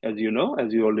follow, as you know,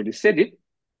 as you already said it,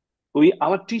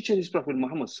 our teacher is Prophet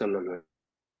Muhammad sallallahu alaihi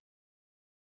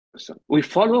wasallam. We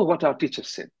follow what our teacher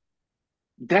said.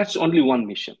 That's only one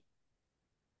mission.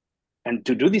 And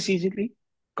to do this easily,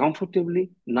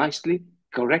 comfortably, nicely,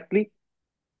 correctly,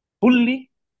 fully,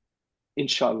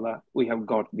 inshallah, we have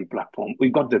got the platform. We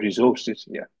got the resources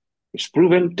here. It's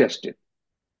proven, tested.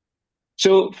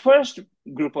 So first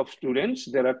group of students,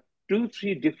 there are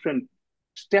 2-3 different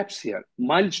steps here,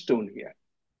 milestone here.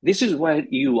 This is where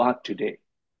you are today.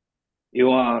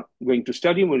 You are going to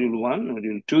study module 1,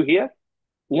 module 2 here,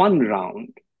 one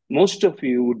round. Most of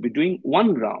you would be doing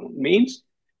one round, means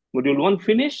module 1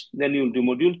 finish, then you'll do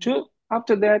module 2.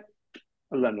 After that,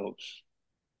 Allah knows.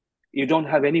 You don't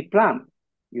have any plan.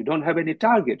 You don't have any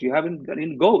target. You haven't got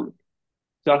any goal.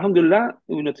 So alhamdulillah,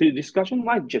 through discussion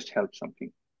might just help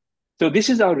something. So this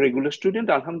is our regular student.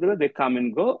 Alhamdulillah, they come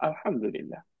and go.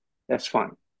 Alhamdulillah, that's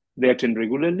fine. They attend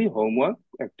regularly, homework,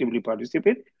 actively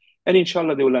participate. And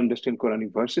inshallah, they will understand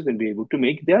Quranic verses and be able to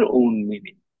make their own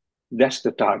meaning. That's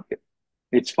the target.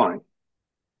 It's fine.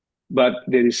 But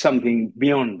there is something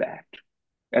beyond that.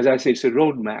 As I say, it's a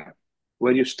roadmap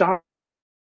where you start,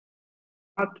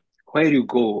 where you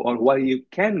go, or where you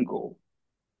can go.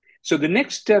 So the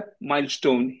next step,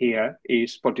 milestone here,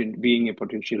 is being a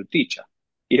potential teacher.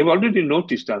 You have already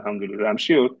noticed, alhamdulillah, I'm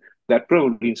sure that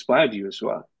probably inspired you as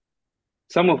well.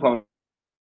 Some of our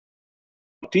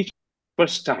teachers,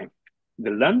 first time,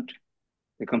 they learned,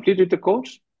 they completed the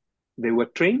course, they were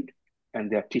trained,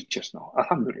 and they're teachers now.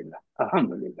 Alhamdulillah,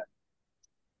 alhamdulillah.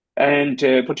 And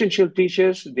potential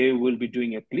teachers, they will be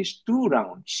doing at least 2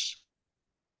 rounds.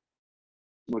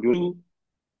 Module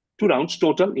 2 rounds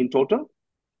in total.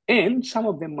 And some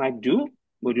of them might do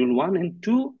module 1 and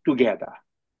 2 together,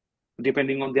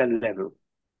 depending on their level.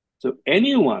 So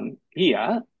anyone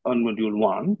here on module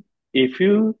 1,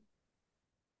 and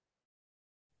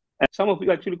some of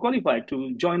you actually qualified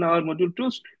to join our module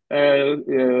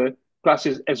 2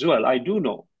 classes as well, I do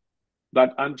know.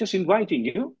 But I'm just inviting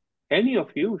you, any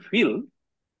of you feel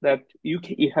that you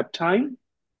have time,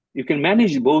 you can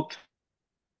manage both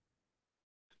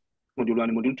module 1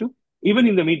 and module 2. Even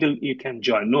in the middle, you can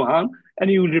join, no harm,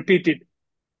 and you will repeat it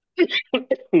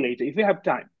later if you have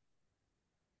time.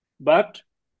 But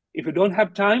if you don't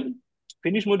have time,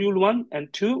 finish module 1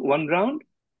 and 2, one round,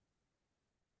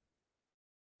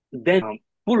 then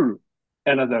pull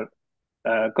another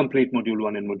complete module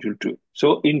 1 and module 2.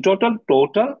 So in total,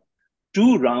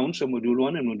 2 rounds of module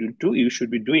 1 and module 2 you should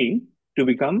be doing to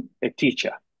become a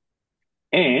teacher.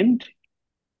 And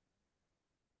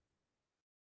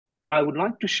I would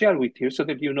like to share with you so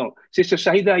that you know. Sister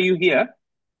Shahida, are you here?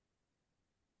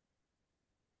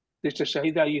 Sister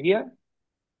Shahida, are you here?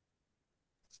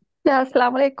 Yeah,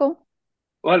 Assalamu alaikum.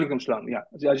 Walaikum salam. Yeah,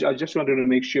 I just wanted to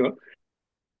make sure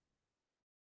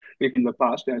in the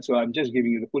past, and so I'm just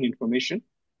giving you the full information.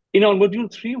 In our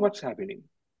module 3, what's happening?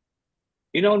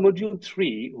 In our module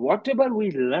 3, whatever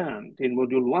we learned in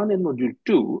module 1 and module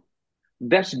 2,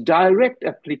 that's direct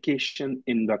application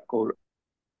in the Quran.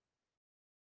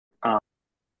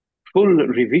 Full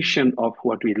revision of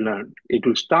what we learned. It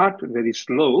will start very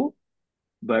slow,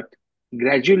 but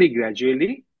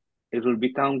gradually, it will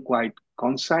become quite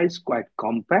concise, quite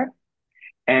compact,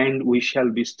 and we shall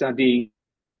be studying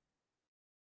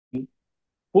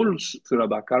full Surah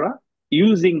Baqarah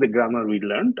using the grammar we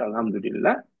learned,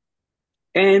 Alhamdulillah,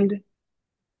 and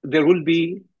there will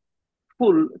be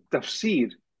full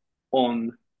tafsir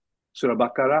on Surah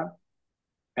Baqarah,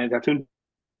 and that will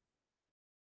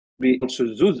be also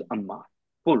Zuz Amma,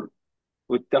 full,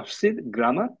 with tafsir,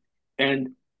 grammar,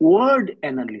 and word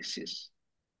analysis.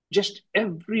 Just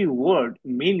every word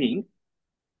meaning,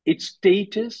 its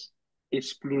status,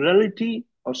 its plurality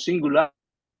or singularity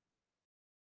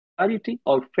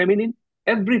or feminine,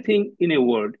 everything in a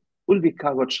word will be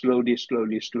covered slowly.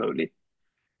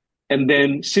 And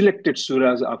then selected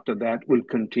surahs after that will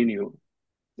continue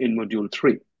in module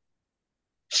 3.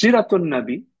 Siratul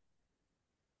Nabi,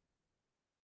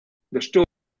 the story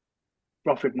of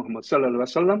Prophet Muhammad sallallahu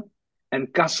alaihi wasallam, and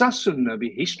Qasasul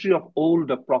Nabi, history of all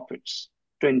the prophets,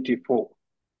 24.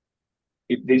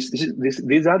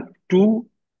 These are 2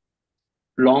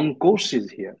 long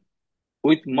courses here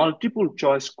with multiple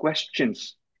choice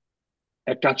questions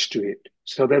attached to it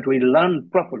so that we learn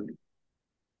properly.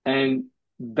 And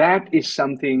that is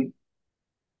something,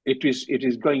 it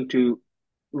is going to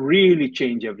really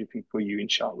change everything for you,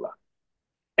 inshallah.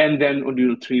 And then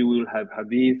module 3, we will have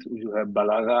hadith, we will have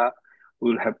balagha,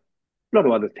 we will have a lot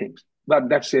of other things. But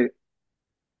that's an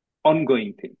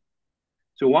ongoing thing.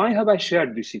 So why have I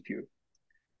shared this with you?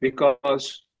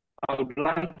 Because I would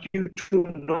like you to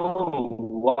know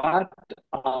what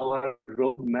our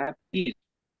roadmap is.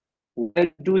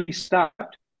 Where do we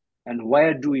start and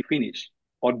where do we finish?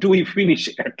 Or do we finish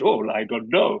at all? I don't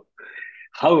know.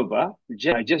 However,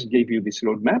 I just gave you this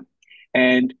roadmap,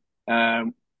 and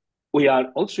we are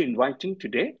also inviting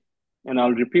today, and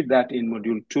I'll repeat that in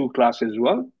module 2 class as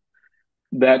well,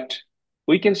 that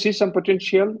we can see some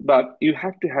potential, but you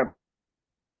have to have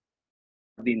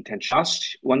the intention.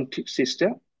 Asked one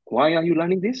sister, why are you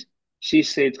learning this? She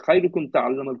said, خَيْرُكُمْ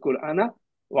تَعَلَّمَ الْقُرْآنَ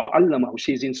وَعَلَّمَهُ.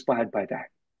 She's inspired by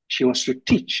that. She wants to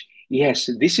teach. Yes,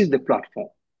 this is the platform.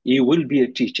 You will be a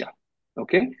teacher.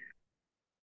 Okay?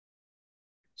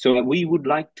 So I would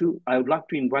like to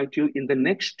invite you in the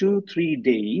next 2-3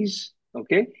 days.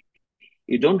 Okay?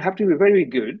 You don't have to be very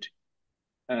good,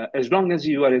 as long as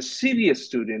you are a serious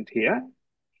student here,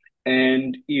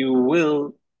 and you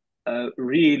will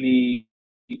really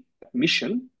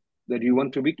mission that you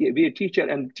want to be a teacher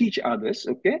and teach others,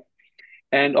 okay?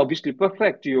 And obviously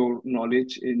perfect your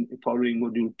knowledge in following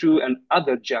module 2 and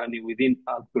other journey within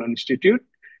Al-Qur'an Institute.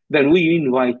 Then we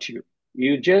invite you.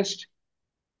 You just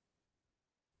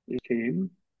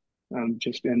came,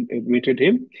 just admitted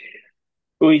him.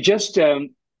 We just we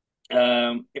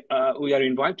are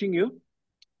inviting you.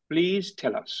 Please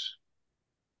tell us.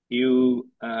 You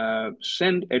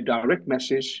send a direct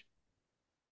message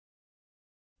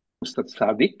to Ustad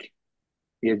Sadiq.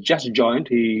 He has just joined.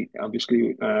 He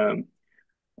obviously,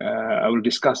 I will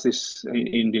discuss this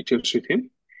in details with him.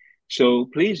 So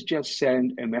please just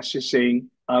send a message saying,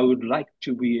 I would like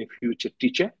to be a future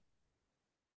teacher.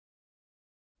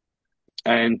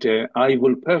 And I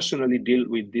will personally deal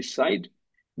with this side.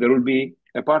 There will be,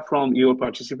 apart from your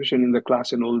participation in the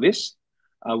class and all this,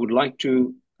 I would like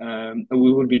to, I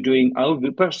will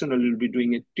personally be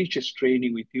doing a teacher's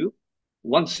training with you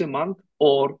once a month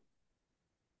or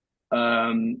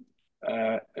on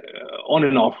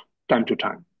and off time to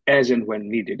time, as and when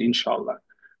needed, inshallah.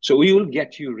 So we will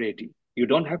get you ready. You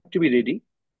don't have to be ready.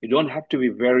 You don't have to be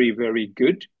very, very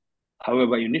good.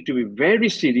 However, you need to be very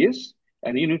serious,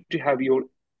 and you need to have your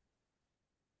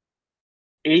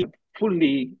aim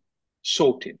fully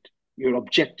sorted, your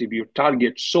objective, your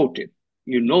target sorted.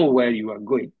 You know where you are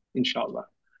going, inshallah.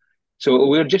 So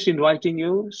we're just inviting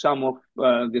you, some of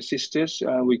the sisters,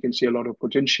 we can see a lot of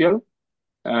potential.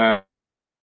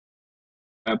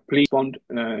 Please respond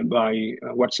by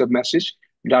WhatsApp message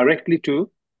directly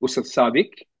to Ustad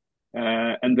Sadiq,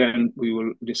 and then we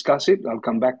will discuss it. I'll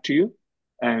come back to you.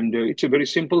 And it's a very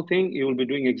simple thing. You will be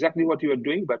doing exactly what you are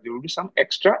doing, but there will be some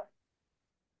extra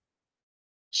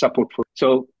support for.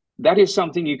 So that is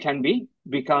something you can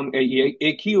become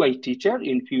a QI teacher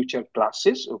in future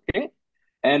classes, okay?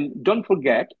 And don't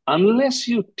forget, unless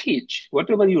you teach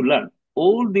whatever you learn,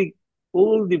 all the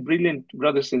brilliant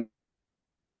brothers and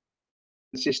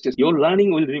sisters, your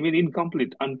learning will remain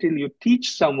incomplete until you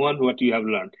teach someone what you have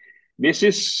learned. This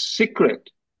is secret,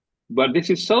 but this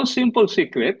is so simple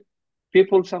secret,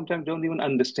 people sometimes don't even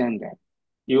understand that.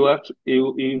 You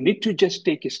need to just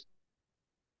take a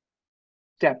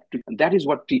step to, and that is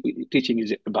what teaching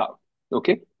is about.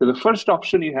 Okay, so the first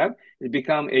option you have is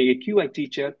become a QI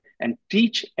teacher and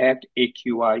teach at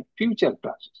AQI future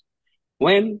classes.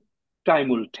 When time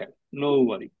will tell, no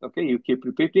worry. Okay, you keep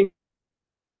repeating.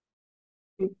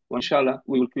 Inshallah,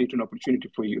 we will create an opportunity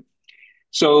for you.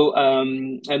 So,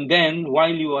 and then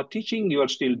while you are teaching, you are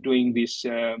still doing this,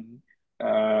 the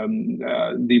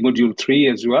module 3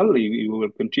 as well. You will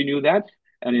continue that.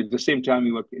 And at the same time,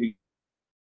 you are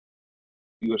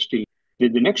still,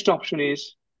 the next option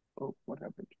is, oh, what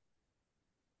happened?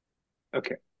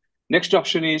 Okay. Next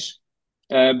option is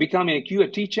become a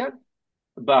QA teacher,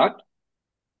 but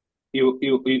you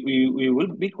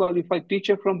will be qualified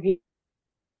teacher from here.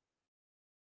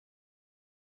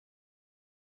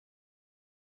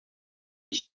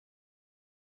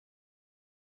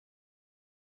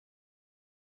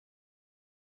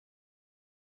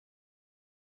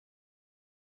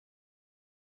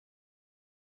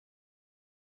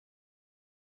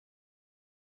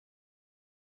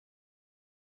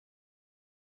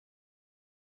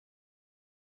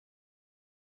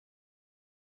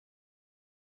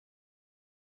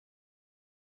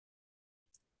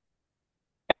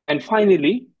 And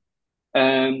finally,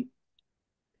 you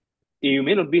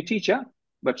may not be a teacher,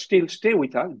 but still stay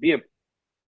with us, be a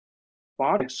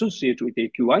part, associate with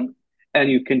AQI,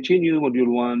 and you continue module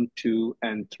 1, 2,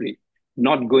 and 3,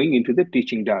 not going into the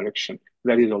teaching direction.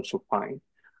 That is also fine.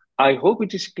 I hope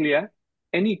it is clear.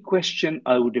 Any question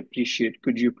I would appreciate.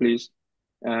 Could you please,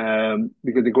 because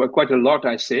there were quite a lot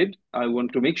I said, I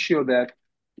want to make sure that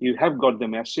you have got the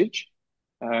message.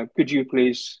 Could you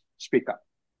please speak up?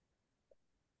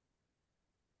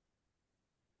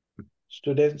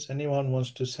 Students, anyone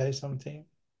wants to say something?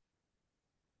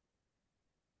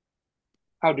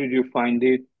 How did you find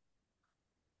it?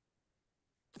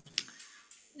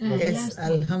 Yes,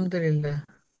 Alhamdulillah.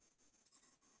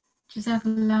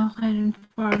 Jazakallah khairan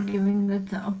for giving us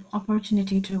the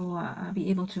opportunity to be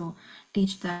able to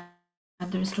teach the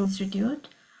Restore Institute.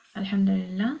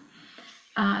 Alhamdulillah.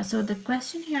 So the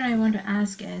question here I want to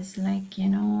ask is, like,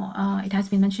 it has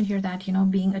been mentioned here that,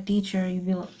 being a teacher, you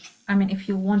will, if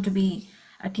you want to be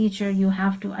a teacher, you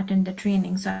have to attend the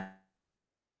training. So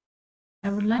I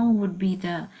would like to know, would be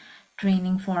the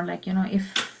training for, like,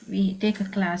 if we take a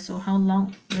class, so how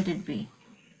long would it be?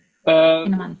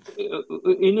 In a month?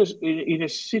 In a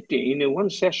sitting, in one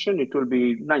session, it will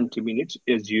be 90 minutes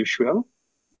as usual.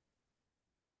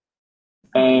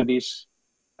 And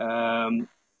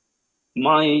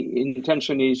my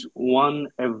intention is one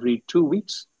every 2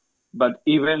 weeks, but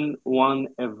even one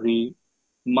every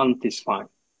month is fine.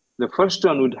 The first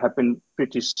one would happen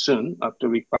pretty soon after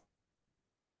we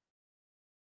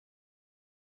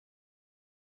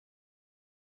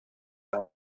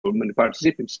many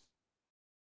participants.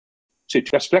 So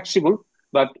it's just flexible,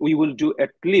 but we will do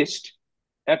at least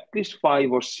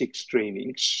 5 or 6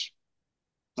 trainings.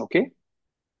 Okay.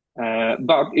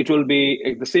 But it will be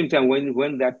at the same time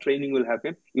when that training will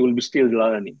happen, you will be still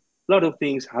learning a lot of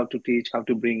things, how to teach, how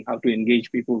to bring, how to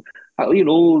engage people, how,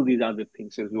 all these other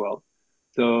things as well.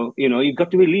 So, you've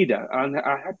got to be a leader. And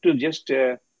I had to just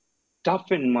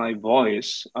toughen my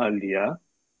voice earlier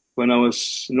when I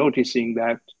was noticing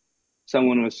that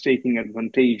someone was taking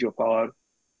advantage of our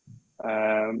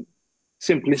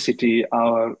simplicity,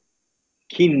 our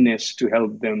keenness to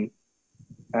help them,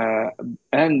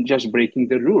 and just breaking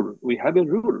the rule. We have a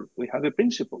rule, we have a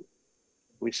principle.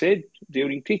 We said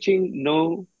during teaching,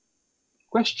 no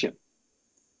question.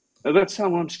 But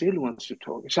someone still wants to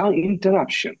talk. It's an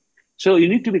interruption. So you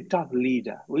need to be a tough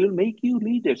leader. We will make you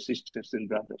leaders, sisters and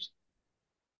brothers.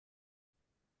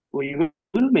 We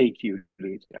will make you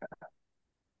leader.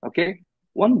 Okay?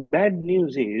 One bad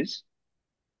news is,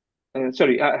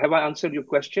 sorry, have I answered your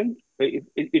question?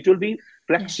 It will be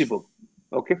flexible. Yes.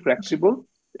 Okay, flexible,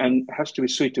 and has to be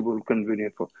suitable,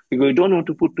 convenient for, because we don't want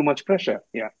to put too much pressure.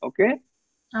 Yeah, okay?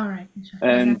 All right.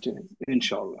 And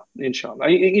inshallah.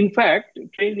 In fact,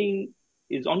 training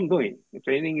is ongoing.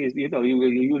 Training is,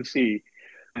 you will see,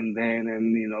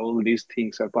 and all these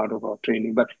things are part of our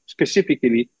training. But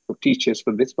specifically for teachers,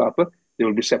 for this purpose, there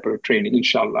will be separate training,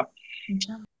 inshallah.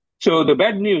 So the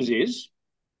bad news is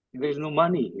there's no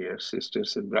money here,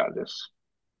 sisters and brothers.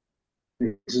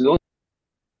 This is all,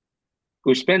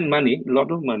 we spend money, a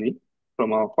lot of money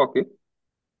from our pocket,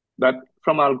 but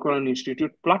from Al-Qur'an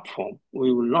Institute platform,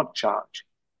 we will not charge.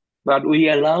 But we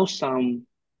allow some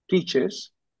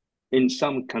teachers in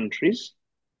some countries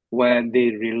where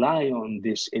they rely on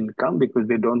this income because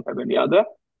they don't have any other.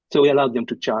 So we allow them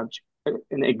to charge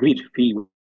an agreed fee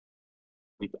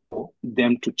with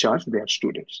them to charge their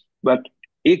students. But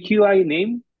AQI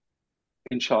name,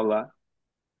 inshallah,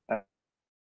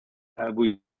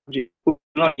 we will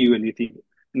not do anything.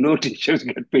 No teachers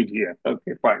get paid here.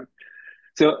 Okay, fine.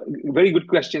 So very good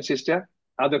question, sister.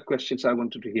 Other questions I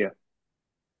wanted to hear.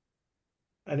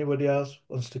 Anybody else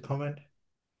wants to comment?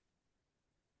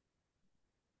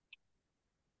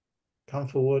 Come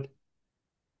forward.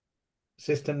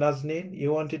 Sister Nazneen,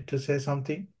 you wanted to say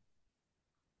something?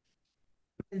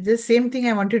 The same thing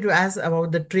I wanted to ask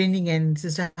about the training, and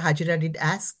Sister Hajira did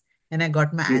ask, and I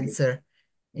got my answer,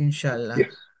 inshallah.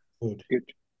 Yes. Good.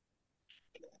 Good.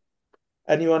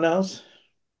 Anyone else?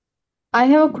 I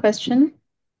have a question.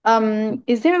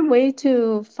 Is there a way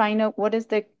to find out what is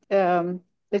the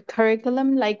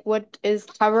curriculum, like what is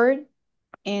covered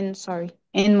in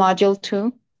module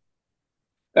 2?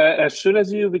 As soon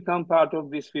as you become part of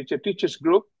this future teachers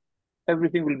group,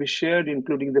 everything will be shared,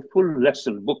 including the full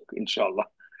lesson book, inshallah.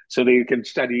 So that you can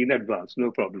study in advance,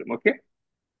 no problem, okay?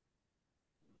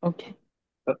 Okay.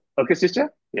 Okay,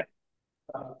 sister? Yeah.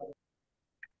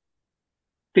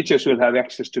 Teachers will have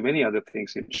access to many other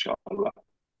things, inshallah.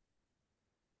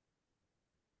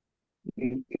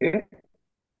 Okay.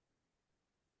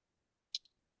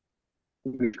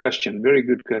 Good question, very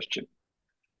good question.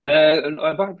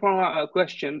 Apart from a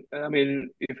question, I mean,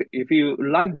 if you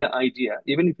like the idea,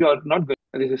 even if you are not good,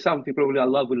 this is something probably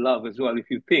Allah will love as well. If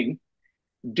you think,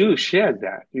 do share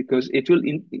that because it will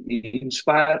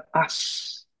inspire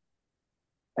us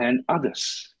and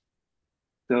others.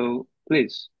 So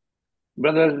please,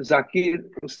 Brother Zakir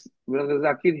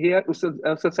here, Ustad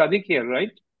Sadiq here,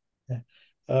 right?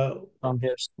 I'm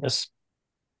here. Yes.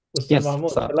 Ustad Yes,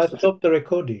 Mahmoud, sir. shall I stop the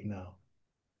recording now?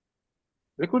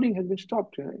 Recording has been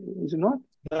stopped, is it not?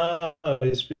 No,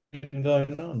 it's been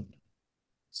going on.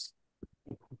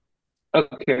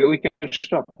 Okay, we can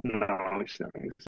stop now.